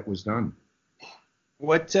the way it was done.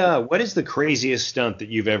 What is the craziest stunt that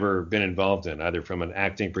you've ever been involved in, either from an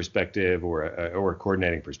acting perspective or a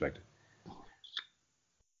coordinating perspective?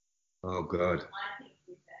 Oh God,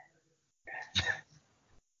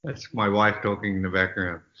 that's my wife talking in the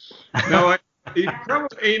background. No,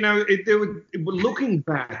 looking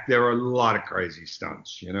back, there are a lot of crazy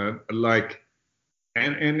stunts. You know, like,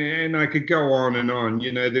 and I could go on and on.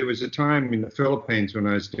 You know, there was a time in the Philippines when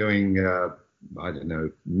I was doing. I don't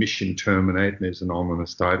know, Mission Terminate, there's an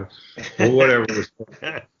ominous title, or whatever it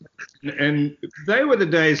was. And they were the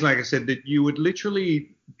days, like I said, that you would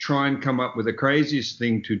literally try and come up with the craziest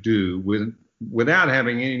thing to do without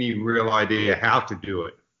having any real idea how to do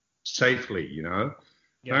it safely, you know.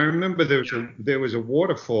 Yeah. I remember there was a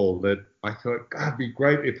waterfall that I thought, God, it'd be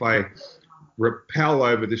great if I rappel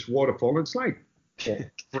over this waterfall. It's like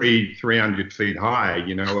 300 feet high,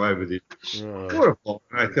 you know, over this waterfall.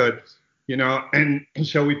 And I thought, you know, and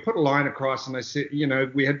so we put a line across, and I said, you know,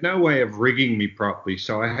 we had no way of rigging me properly,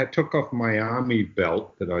 so I took off my army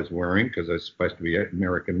belt that I was wearing because I was supposed to be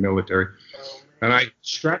American military, and I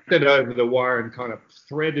strapped it over the wire and kind of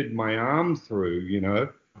threaded my arm through, you know,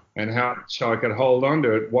 so I could hold onto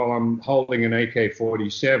it while I'm holding an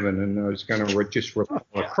AK-47, and I was going to just rappel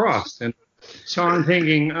across. And so I'm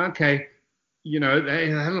thinking, okay, you know,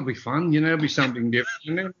 that'll be fun, you know, it'll be something different.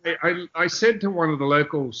 And then I said to one of the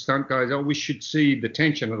local stunt guys, oh, we should see the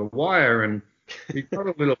tension of the wire. And he got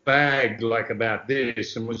a little bag like about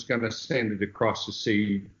this and was going to send it across to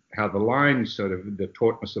see how the line, sort of the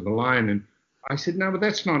tautness of the line. And I said, no, but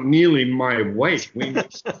that's not nearly my weight. We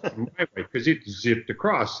need something my weight, because it zipped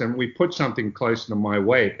across. And we put something close to my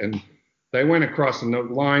weight. And they went across, and the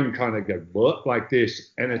line kind of goes like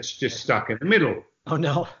this, and it's just stuck in the middle. Oh,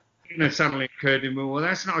 no. And it suddenly occurred to me, well,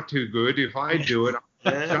 that's not too good. If I do it,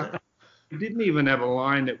 I didn't even have a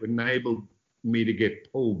line that would enable me to get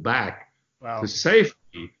pulled back to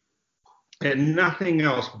safety, and nothing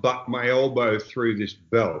else but my elbow through this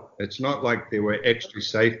belt. It's not like there were extra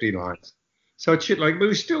safety lines. So it's shit like, but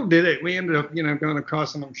we still did it. We ended up, you know, going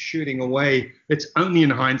across, and I'm shooting away. It's only in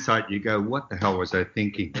hindsight you go, what the hell was I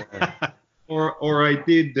thinking? or I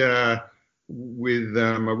did... with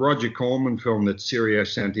a Roger Corman film that Cirio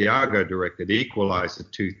Santiago directed, Equalizer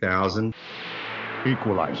 2000.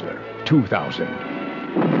 Equalizer 2000.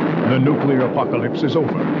 The nuclear apocalypse is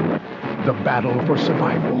over. The battle for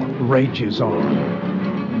survival rages on.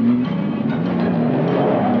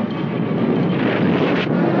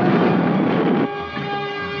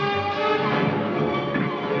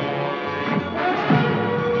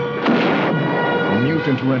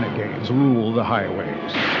 Mutant renegades rule the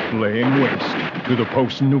highways, laying waste to the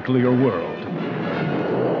post-nuclear world.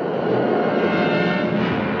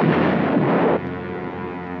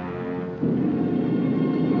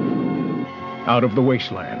 Out of the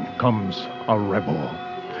wasteland comes a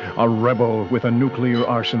rebel with a nuclear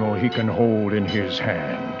arsenal he can hold in his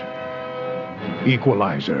hand.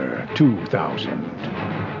 Equalizer 2000.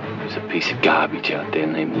 There's a piece of garbage out there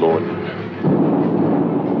named Norton.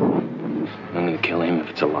 I'm gonna kill him if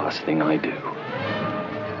it's the last thing I do.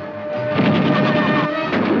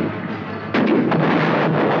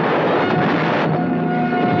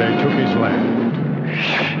 They took his land.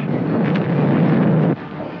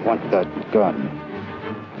 I want that gun.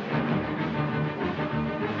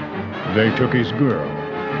 They took his girl.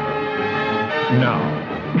 Now,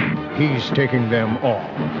 he's taking them all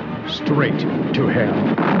straight to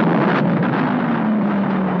hell.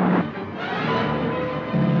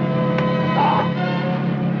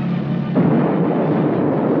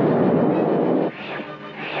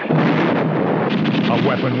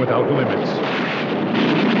 Weapon without limits.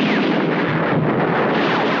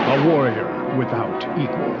 A warrior without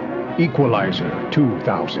equal. Equalizer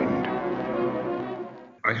 2000.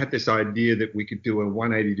 I had this idea that we could do a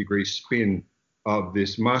 180-degree spin of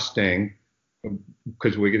this Mustang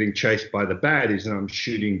because we're getting chased by the baddies, and I'm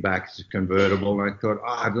shooting back as a convertible. And I thought,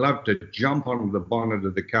 I'd love to jump onto the bonnet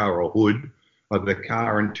of the car or hood of the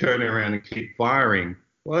car and turn around and keep firing.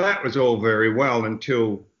 Well, that was all very well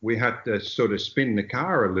until we had to sort of spin the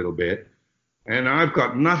car a little bit, and I've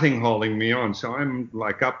got nothing holding me on, so I'm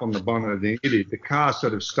like up on the bonnet of the idiot. The car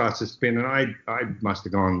sort of starts to spin, and I must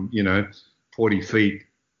have gone, 40 feet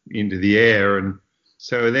into the air, and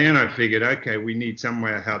so then I figured, okay, we need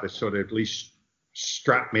somewhere how to sort of at least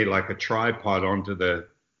strap me like a tripod onto the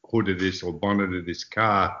hood of this or bonnet of this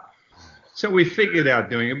car. So we figured out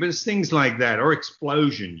doing it, but it's things like that, or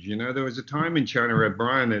explosions. There was a time in China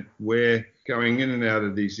O'Brien that we're going in and out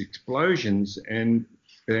of these explosions, and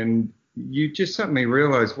you just suddenly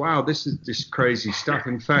realize, wow, this is just crazy stuff.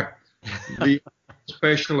 In fact, the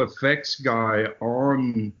special effects guy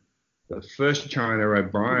on the first China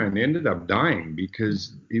O'Brien ended up dying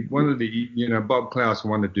because he wanted to, Bob Klaus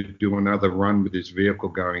wanted to do another run with his vehicle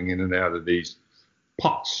going in and out of these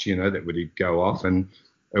pots, that would go off, and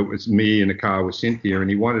it was me in the car with Cynthia, and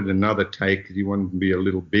he wanted another take because he wanted to be a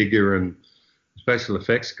little bigger, and the special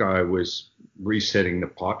effects guy was resetting the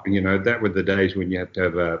pot. That were the days when you had to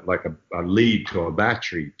have a lead to a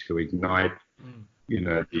battery to ignite,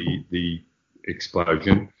 the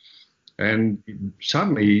explosion. And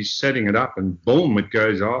suddenly he's setting it up, and boom, it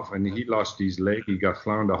goes off, and he lost his leg. He got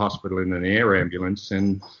flown to hospital in an air ambulance,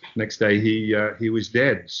 and next day he was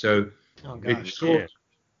dead. So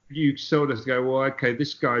you sort of go, well, okay,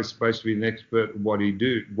 this guy's supposed to be an expert in what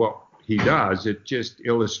he does. It just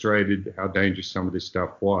illustrated how dangerous some of this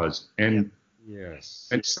stuff was. And yes,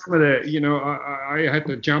 and some of the, I had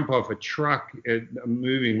to jump off a truck, a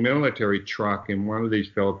moving military truck in one of these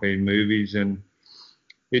Philippine movies, and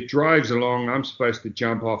it drives along. I'm supposed to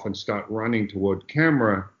jump off and start running toward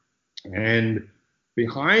camera, and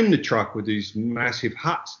behind the truck were these massive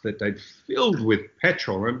huts that they'd filled with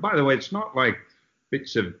petrol. And by the way, it's not like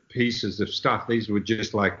bits of pieces of stuff. These were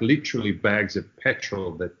just like literally bags of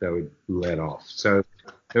petrol that they would let off. So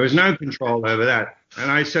there was no control over that. And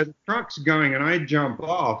I said, the truck's going, and I jump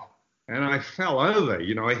off, and I fell over.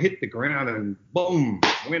 I hit the ground and boom,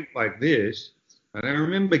 went like this. And I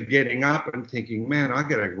remember getting up and thinking, man, I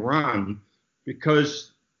got to run,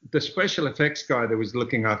 because the special effects guy that was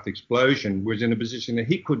looking after the explosion was in a position that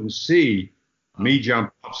he couldn't see me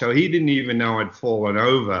jump up. So he didn't even know I'd fallen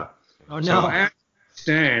over. Oh, no. So at the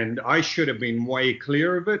stand, I should have been way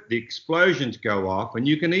clear of it. The explosions go off, and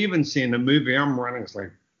you can even see in the movie I'm running, it's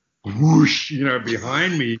like whoosh,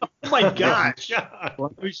 behind me. Oh, my gosh.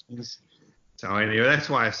 So anyway, that's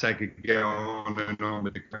why I say I could go on and on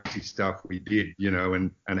with the crazy stuff we did,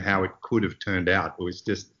 and how it could have turned out. It was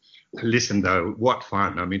just, listen though, what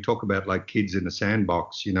fun. I mean, talk about like kids in a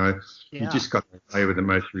sandbox, You just got to play with the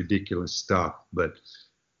most ridiculous stuff. But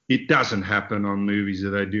it doesn't happen on movies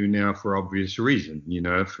that I do now for obvious reason,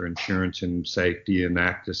 for insurance and safety and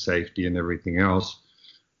actor safety and everything else.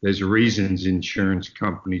 There's reasons insurance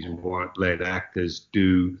companies won't let actors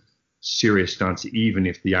do serious stunts, even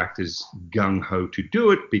if the actor's gung-ho to do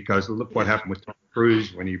it, because look what happened with Tom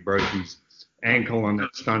Cruise when he broke his ankle on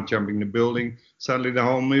that stunt jumping the building. Suddenly the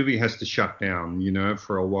whole movie has to shut down,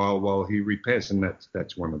 for a while he repairs, and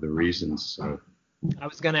that's one of the reasons. So. I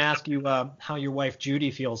was going to ask you how your wife Judy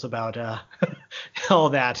feels about all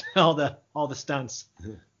the stunts.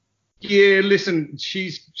 Yeah, listen,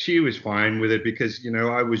 she was fine with it because,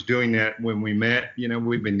 I was doing that when we met.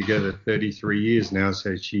 We've been together 33 years now,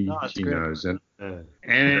 so she knows.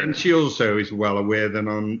 And she also is well aware that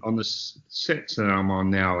on the sets that I'm on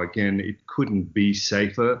now, again, it couldn't be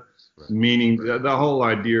safer, meaning the whole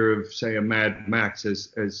idea of, say, a Mad Max,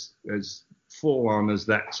 as full on as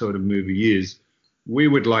that sort of movie is, we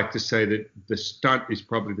would like to say that the stunt is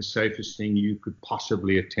probably the safest thing you could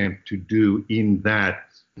possibly attempt to do in that.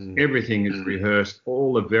 Everything is rehearsed.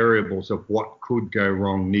 All the variables of what could go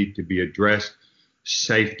wrong need to be addressed.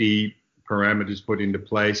 Safety parameters put into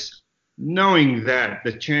place. Knowing that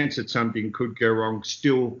the chance that something could go wrong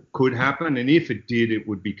still could happen, and if it did, it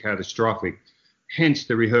would be catastrophic. Hence,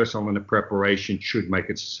 the rehearsal and the preparation should make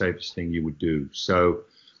it the safest thing you would do. So,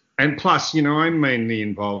 and plus, I'm mainly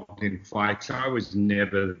involved in fights. I was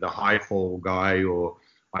never the high fall guy, or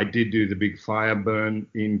I did do the big fire burn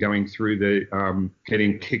in going through the,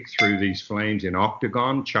 getting kicked through these flames in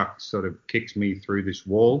Octagon. Chuck sort of kicks me through this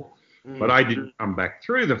wall, but I didn't come back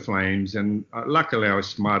through the flames. And luckily I was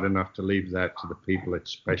smart enough to leave that to the people that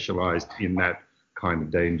specialized in that kind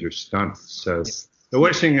of dangerous stunt. So the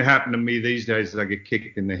worst thing that happened to me these days is I get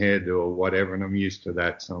kicked in the head or whatever, and I'm used to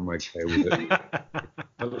that, so I'm okay with it.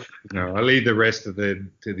 I leave the rest to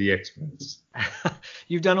the experts.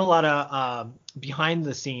 You've done a lot of behind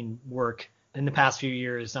the scene work in the past few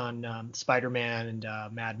years on Spider-Man and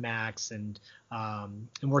Mad Max and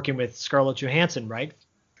working with Scarlett Johansson, right?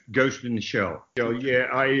 Ghost in the Shell. So yeah,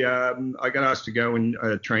 I got asked to go and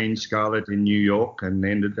train Scarlett in New York and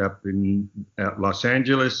ended up in Los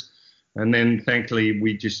Angeles. And then thankfully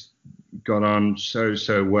we just got on so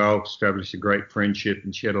well, established a great friendship,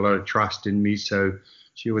 and she had a lot of trust in me. So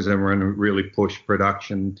she was able to really push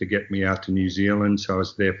production to get me out to New Zealand. So I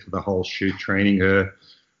was there for the whole shoot, training her.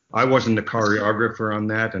 I wasn't the choreographer on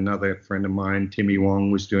that. Another friend of mine, Timmy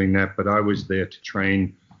Wong, was doing that, but I was there to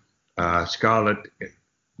train Scarlett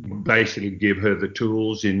basically give her the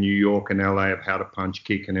tools in New York and LA of how to punch,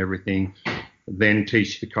 kick, and everything. Then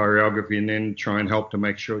teach the choreography, and then try and help to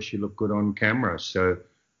make sure she looked good on camera. So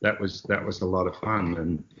that was a lot of fun.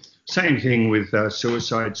 And same thing with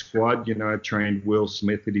Suicide Squad. You know, I trained Will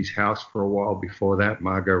Smith at his house for a while before that.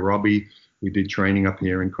 Margot Robbie. We did training up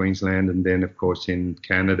here in Queensland, and then of course in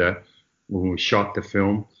Canada when we shot the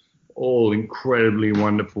film. All incredibly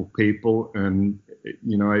wonderful people, and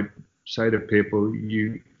you know, I say to people,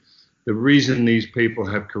 the reason these people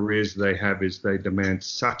have careers they have is they demand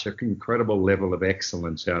such an incredible level of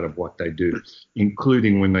excellence out of what they do,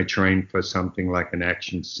 including when they train for something like an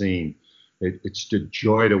action scene. It's the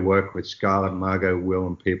joy to work with Scarlett, Margot, Will,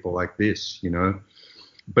 and people like this, you know.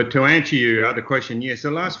 But to answer your other question, yes,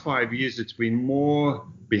 the last 5 years it's been more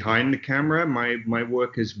behind the camera. My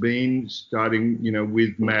work has been starting, you know,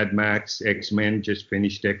 with Mad Max, X-Men, just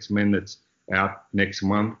finished X-Men, that's out next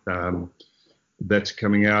month. That's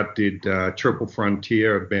coming out. Did Triple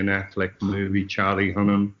Frontier, a Ben Affleck movie, Charlie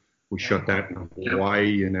Hunnam. We shot that in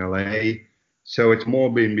Hawaii and LA. So it's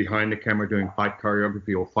more been behind the camera doing fight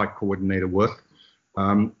choreography or fight coordinator work,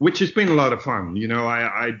 which has been a lot of fun. You know,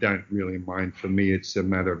 I don't really mind. For me, it's a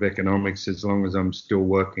matter of economics. As long as I'm still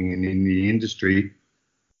working in the industry,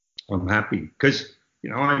 I'm happy. Because, you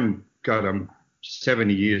know, I'm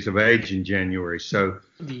 70 years of age in January. So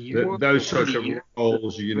those sorts of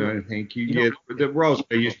roles, you know, thank you. Yeah, the roles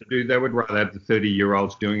they used to do, they would rather have the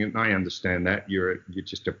 30-year-olds doing it. And I understand that. You're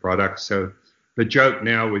just a product. So the joke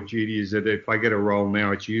now with Judy is that if I get a role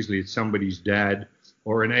now, it's usually somebody's dad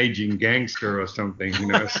or an aging gangster or something, you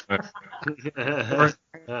know. So,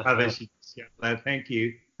 thank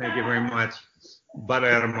you very much. Butt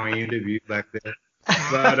out of my interview back there.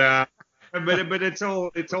 But it's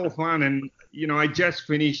all fun, and you know, I just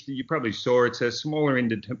finished. You probably saw it's a smaller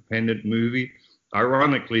independent movie.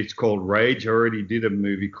 Ironically, it's called Rage. I already did a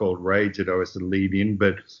movie called Rage that I was the lead in,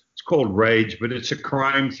 but it's called Rage. But it's a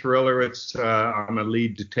crime thriller. It's I'm a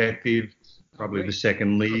lead detective, probably the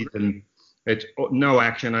second lead, and it's no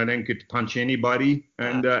action. I don't get to punch anybody,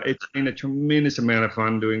 and it's been a tremendous amount of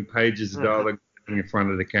fun doing pages of dialogue in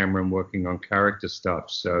front of the camera and working on character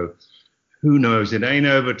stuff. So. Who knows? It ain't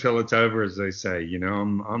over till it's over, as they say. You know,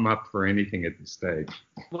 I'm up for anything at this stage.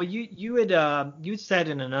 Well, you had you said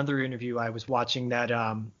in another interview I was watching that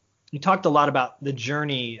you talked a lot about the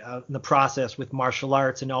journey, the process with martial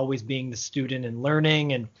arts, and always being the student and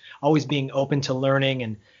learning, and always being open to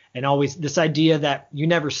learning, and always this idea that you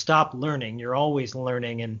never stop learning. You're always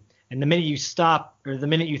learning, and the minute you stop, or the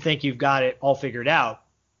minute you think you've got it all figured out,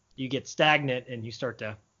 you get stagnant and you start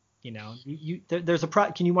to. You know, there's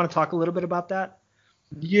can you want to talk a little bit about that?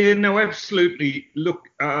 Yeah, no, absolutely. Look,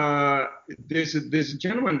 there's a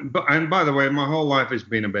gentleman, and by the way, my whole life has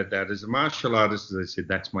been about that. As a martial artist, as I said,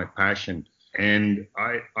 that's my passion. And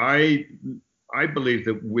I believe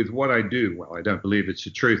that with what I do, well, I don't believe it's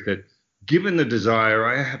the truth, that given the desire,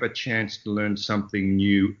 I have a chance to learn something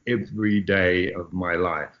new every day of my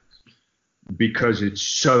life. Because it's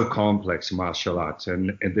so complex, martial arts,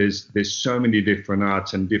 and there's so many different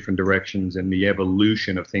arts and different directions, and the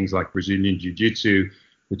evolution of things like Brazilian Jiu-Jitsu,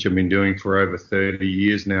 which I've been doing for over 30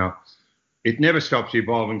 years now, it never stops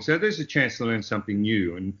evolving. So there's a chance to learn something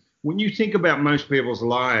new. And when you think about most people's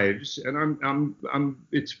lives, and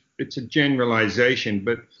it's a generalization,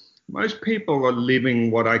 but most people are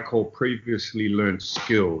living what I call previously learned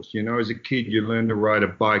skills. You know, as a kid, you learn to ride a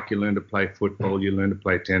bike, you learn to play football, you learn to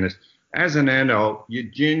play tennis. As an adult,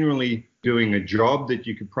 you're generally doing a job that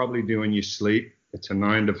you could probably do in your sleep. It's a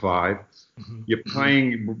 9 to 5. Mm-hmm. You're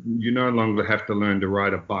playing. You no longer have to learn to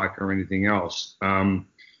ride a bike or anything else.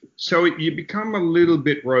 So you become a little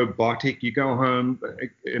bit robotic. You go home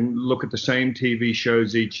and look at the same TV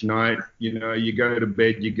shows each night. You know, you go to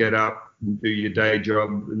bed, you get up, do your day job,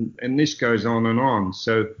 and this goes on and on.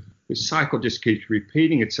 So the cycle just keeps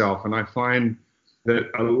repeating itself. And I find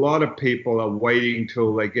that a lot of people are waiting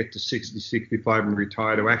till they get to 60, 65 and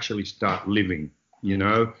retire to actually start living, you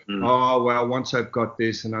know. Oh, well, once I've got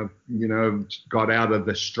this and I've, you know, got out of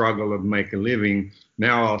the struggle of make a living,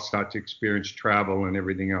 now I'll start to experience travel and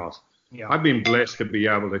everything else. Yeah. I've been blessed to be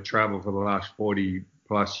able to travel for the last 40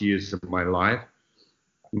 plus years of my life.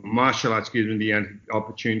 Martial arts gives me the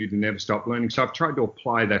opportunity to never stop learning. So I've tried to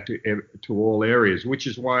apply that to all areas, which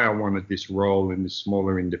is why I wanted this role in the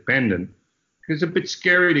smaller independent. It's a bit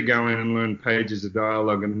scary to go in and learn pages of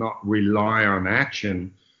dialogue and not rely on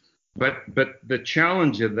action. But the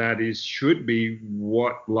challenge of that should be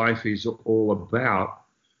what life is all about.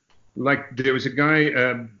 Like there was a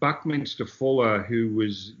guy, Buckminster Fuller, who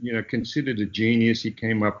was, you know, considered a genius. He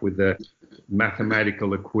came up with a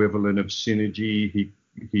mathematical equivalent of synergy. He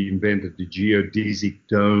he invented the geodesic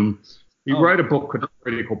dome. He wrote a book called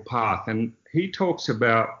Critical Path, and he talks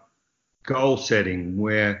about goal setting,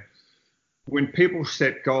 where when people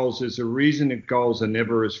set goals, there's a reason that goals are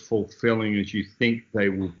never as fulfilling as you think they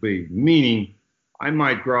will be. Meaning, I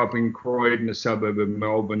might grow up in Croydon, a suburb of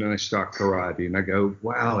Melbourne, and I start karate, and I go,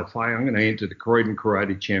 wow, I'm going to enter the Croydon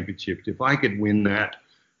Karate Championships. If I could win that,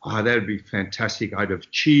 that would be fantastic. I'd have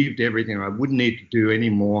achieved everything. I wouldn't need to do any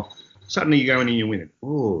more. Suddenly you go in and you win it.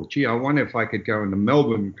 Oh, gee, I wonder if I could go in the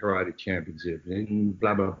Melbourne Karate Championship, and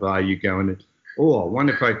blah, blah, blah. You go in it. Oh, I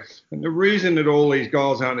wonder if I... And the reason that all these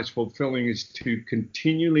goals aren't as fulfilling is to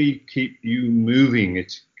continually keep you moving.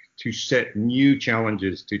 It's to set new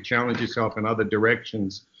challenges, to challenge yourself in other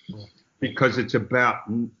directions, because it's about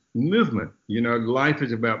movement. Life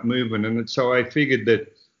is about movement. And so I figured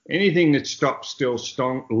that anything that stops still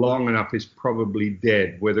long enough is probably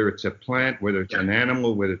dead, whether it's a plant, whether it's an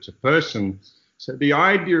animal, whether it's a person. So the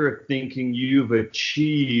idea of thinking you've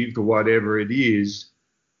achieved whatever it is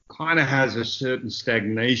kind of has a certain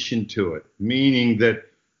stagnation to it, meaning that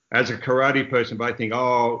as a karate person, if I think,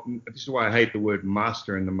 this is why I hate the word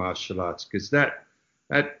master in the martial arts, because that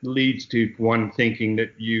leads to one thinking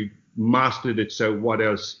that you mastered it, so what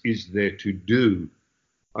else is there to do?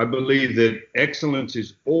 I believe that excellence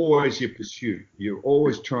is always your pursuit. You're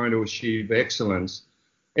always trying to achieve excellence.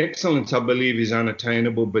 Excellence, I believe, is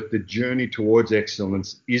unattainable, but the journey towards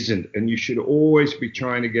excellence isn't. And you should always be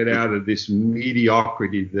trying to get out of this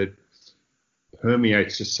mediocrity that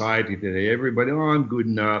permeates society today. Everybody, I'm good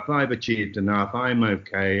enough, I've achieved enough, I'm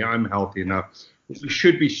okay, I'm healthy enough. You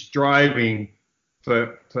should be striving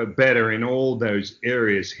for better in all those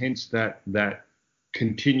areas, hence that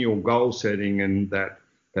continual goal setting and that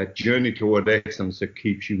journey toward excellence that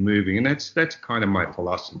keeps you moving. And that's kind of my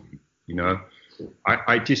philosophy,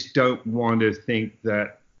 I just don't want to think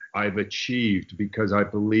that I've achieved, because I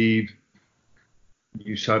believe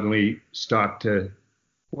you suddenly start to,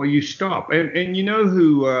 you stop. And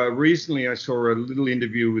who recently I saw a little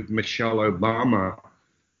interview with Michelle Obama,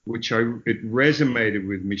 which it resonated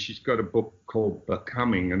with me. She's got a book called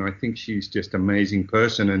Becoming, and I think she's just an amazing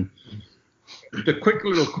person. And the quick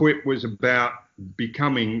little quip was about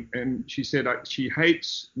becoming, and she said she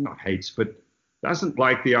doesn't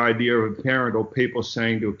like the idea of a parent or people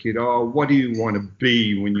saying to a kid, what do you want to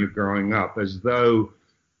be when you're growing up? As though,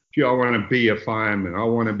 I want to be a fireman, I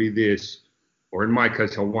want to be this, or in my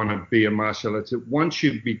case, I want to be a martial artist. Once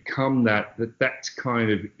you become that's kind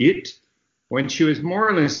of it. When she was more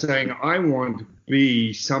or less saying, I want to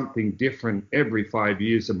be something different every 5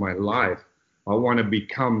 years of my life. I want to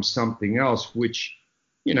become something else, which,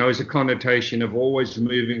 is a connotation of always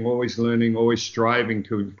moving, always learning, always striving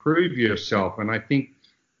to improve yourself. And I think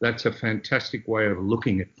that's a fantastic way of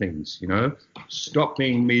looking at things, Stop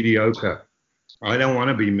being mediocre. I don't want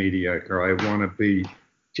to be mediocre. I want to be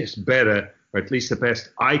just better, or at least the best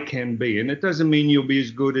I can be. And it doesn't mean you'll be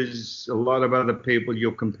as good as a lot of other people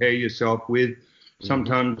you'll compare yourself with.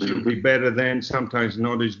 Sometimes you'll be better than, sometimes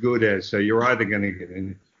not as good as. So you're either going to get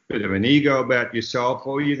a bit of an ego about yourself,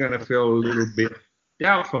 or you're going to feel a little bit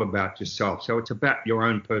doubtful about yourself. So it's about your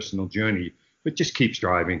own personal journey, but just keep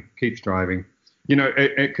striving.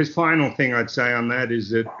 Because final thing I'd say on that is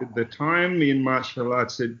that the time in martial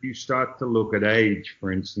arts that you start to look at age,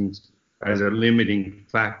 for instance, as a limiting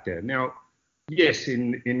factor. Now, yes,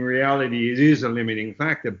 in reality, it is a limiting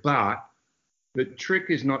factor, but the trick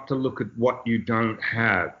is not to look at what you don't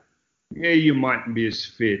have. Yeah, you mightn't be as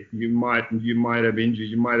fit. You might have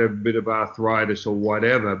injuries. You might have a bit of arthritis or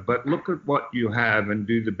whatever. But look at what you have and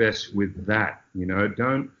do the best with that.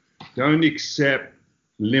 Don't accept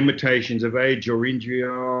limitations of age or injury.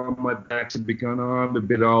 Oh, my back's a bit gone. Oh, I'm a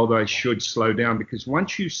bit old. I should slow down. Because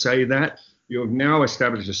once you say that, you've now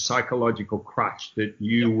established a psychological crutch that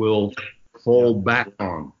you will fall back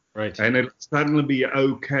on. Right. And it'll suddenly be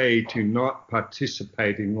okay to not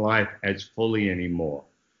participate in life as fully anymore.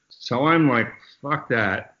 So I'm like, fuck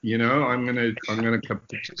that, I'm gonna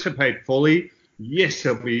participate fully. Yes,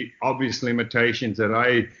 there'll be obvious limitations that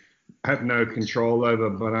I have no control over,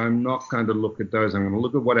 but I'm not going to look at those. I'm going to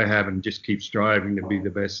look at what I have and just keep striving to be the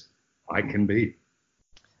best I can be.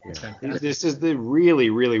 Yeah. This is really,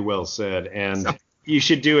 really well said, and you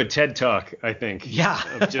should do a TED Talk, I think. Yeah,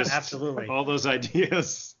 of just absolutely. All those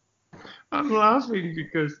ideas. I'm laughing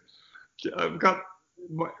because I've got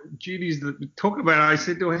Judy's talk about it. I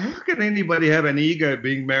said to her, how can anybody have an ego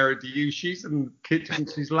being married to you? She's in the kitchen,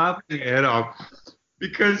 she's laughing her head off.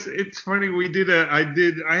 Because it's funny,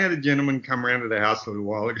 I had a gentleman come around to the house a little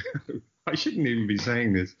while ago. I shouldn't even be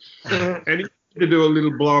saying this. And he wanted to do a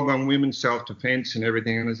little blog on women's self-defense and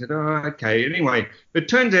everything. And I said, okay. Anyway, it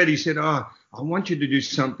turns out he said, I want you to do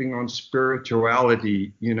something on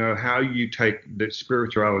spirituality, you know, how you take the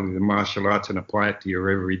spirituality, the martial arts, and apply it to your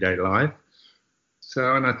everyday life.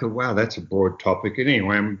 So, and I thought, wow, that's a broad topic. And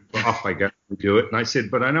anyway, off I go to do it. And I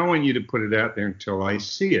said, but I don't want you to put it out there until I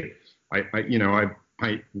see it.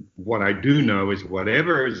 What I do know is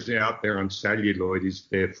whatever is out there on celluloid is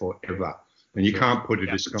there forever. And you can't put a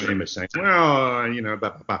disclaimer saying, well, you know, blah,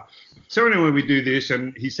 blah, blah. So anyway, we do this,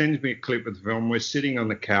 and he sends me a clip of the film. We're sitting on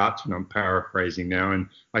the couch, and I'm paraphrasing now. And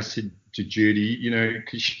I said to Judy, you know,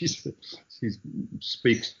 because she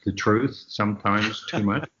speaks the truth sometimes too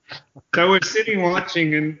much. So we're sitting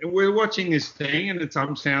watching, and we're watching this thing, and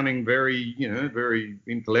I'm sounding very, you know, very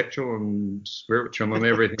intellectual and spiritual and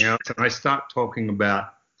everything else. And I start talking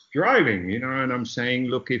about driving, you know, and I'm saying,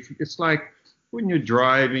 look, if it's like, when you're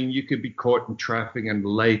driving, you could be caught in traffic and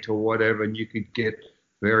late or whatever, and you could get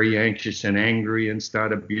very anxious and angry and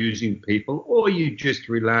start abusing people, or you just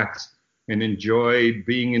relax and enjoy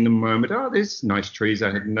being in the moment. Oh, there's nice trees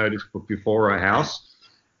I hadn't noticed before our house.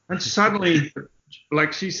 And suddenly,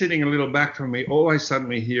 like she's sitting a little back from me, all I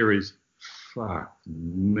suddenly hear is, fuck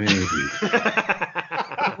me.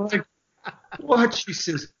 Like, what? She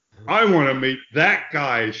says, I want to meet that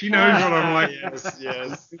guy. She knows what I'm like.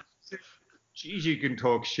 Yes. Geez, you can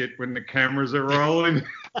talk shit when the cameras are rolling.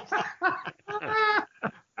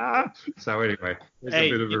 So anyway, there's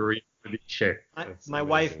a bit of a reality check. My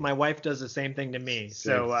wife does the same thing to me.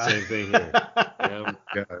 Same thing here.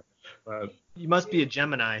 You must be a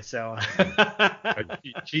Gemini, so.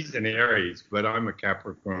 She's an Aries, but I'm a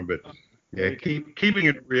Capricorn. But yeah, keeping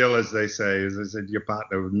it real, as they say. As I said, your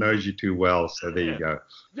partner knows you too well, so there you go.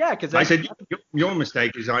 Yeah, because I said your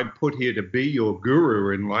mistake is I'm put here to be your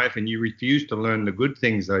guru in life, and you refuse to learn the good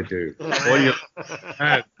things I do.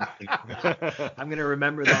 I'm going to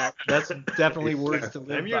remember that. That's definitely words to live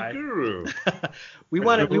by. I'm your guru. we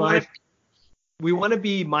want to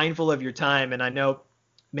be mindful of your time, and I know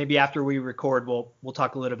maybe after we record, we'll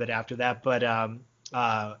talk a little bit after that, but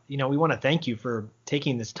you know, we want to thank you for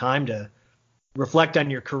taking this time to reflect on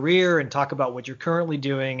your career and talk about what you're currently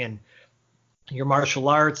doing and your martial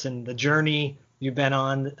arts and the journey you've been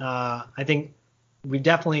on. I think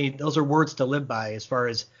those are words to live by, as far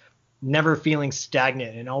as never feeling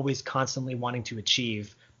stagnant and always constantly wanting to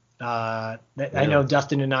achieve. I know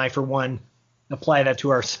Dustin and I, for one, apply that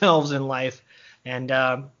to ourselves in life. And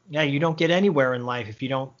you don't get anywhere in life if you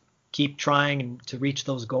don't keep trying to reach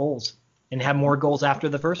those goals and have more goals after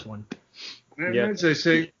the first one. And as I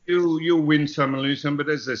say, you'll win some and lose some, but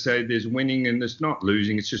as I say, there's winning and there's not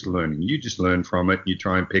losing. It's just learning. You just learn from it. You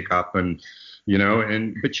try and pick up, and you know,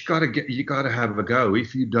 but you gotta have a go.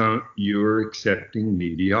 If you don't, you're accepting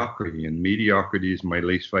mediocrity, and mediocrity is my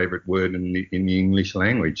least favorite word in the English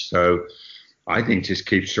language. So I think just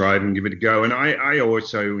keep striving, give it a go. And I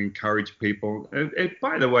also encourage people.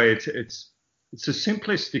 By the way, it's a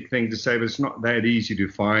simplistic thing to say, but it's not that easy to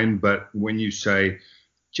find. But when you say,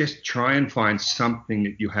 just try and find something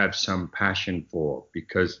that you have some passion for,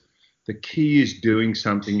 because the key is doing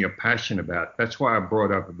something you're passionate about. That's why I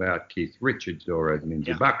brought up about Keith Richards or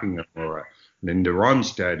Lindsey Buckingham or Linda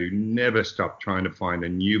Ronstadt, who never stopped trying to find a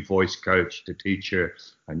new voice coach to teach her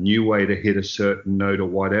a new way to hit a certain note or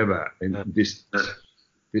whatever. And this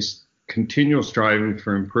continual striving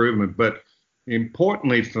for improvement. But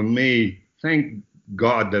importantly for me, thank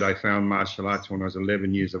God that I found martial arts when I was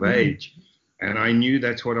 11 years of age. And I knew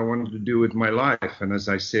that's what I wanted to do with my life. And as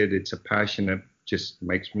I said, it's a passion that just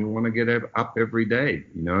makes me want to get up every day,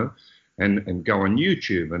 you know, and go on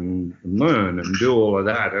YouTube and learn and do all of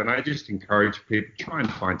that. And I just encourage people, try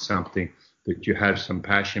and find something that you have some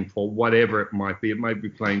passion for, whatever it might be. It might be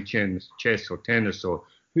playing chess or tennis or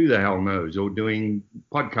who the hell knows, or doing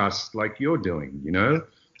podcasts like you're doing, you know.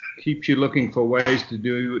 Keeps you looking for ways to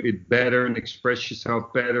do it better and express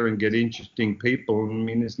yourself better and get interesting people. I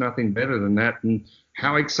mean, there's nothing better than that. And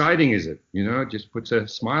how exciting is it? You know, it just puts a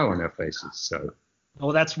smile on our faces. So.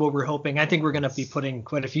 Well, that's what we're hoping. I think we're going to be putting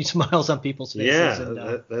quite a few smiles on people's faces.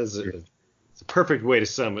 Yeah, that's it's a perfect way to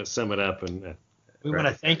sum it up. And we want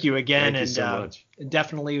to thank you again. Thank you so much.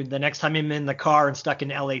 Definitely the next time I'm in the car and stuck in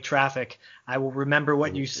LA traffic, I will remember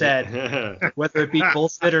what you said, whether it be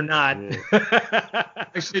bullshit or not.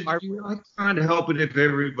 I said, I can't help it if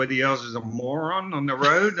everybody else is a moron on the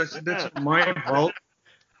road. I said, that's my fault.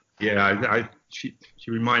 Yeah, she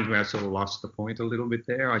reminds me I sort of lost the point a little bit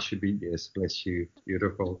there. I should be, yes, bless you,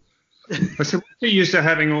 beautiful. I said, what's the use of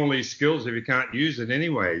having all these skills if you can't use it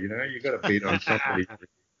anyway? You know, you got to beat on somebody.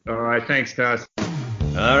 All right, thanks, Dust.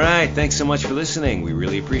 All right, thanks so much for listening. We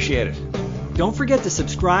really appreciate it. Don't forget to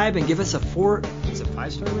subscribe and give us a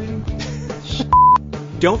 5-star rating?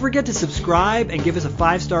 Don't forget to subscribe and give us a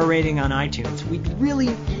 5-star rating on iTunes.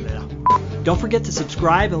 Don't forget to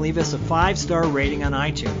subscribe and leave us a 5-star rating on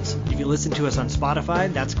iTunes. If you listen to us on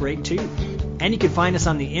Spotify, that's great too. And you can find us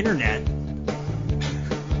on the internet.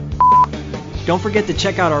 Don't forget to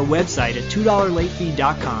check out our website at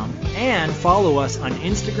 $2latefee.com and follow us on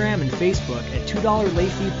Instagram and Facebook at $2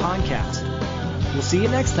 Late Fee Podcast. We'll see you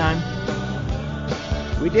next time.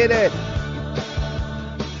 We did it.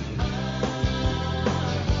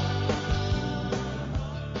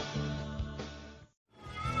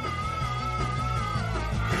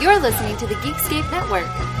 You're listening to the Geekscape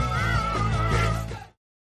Network.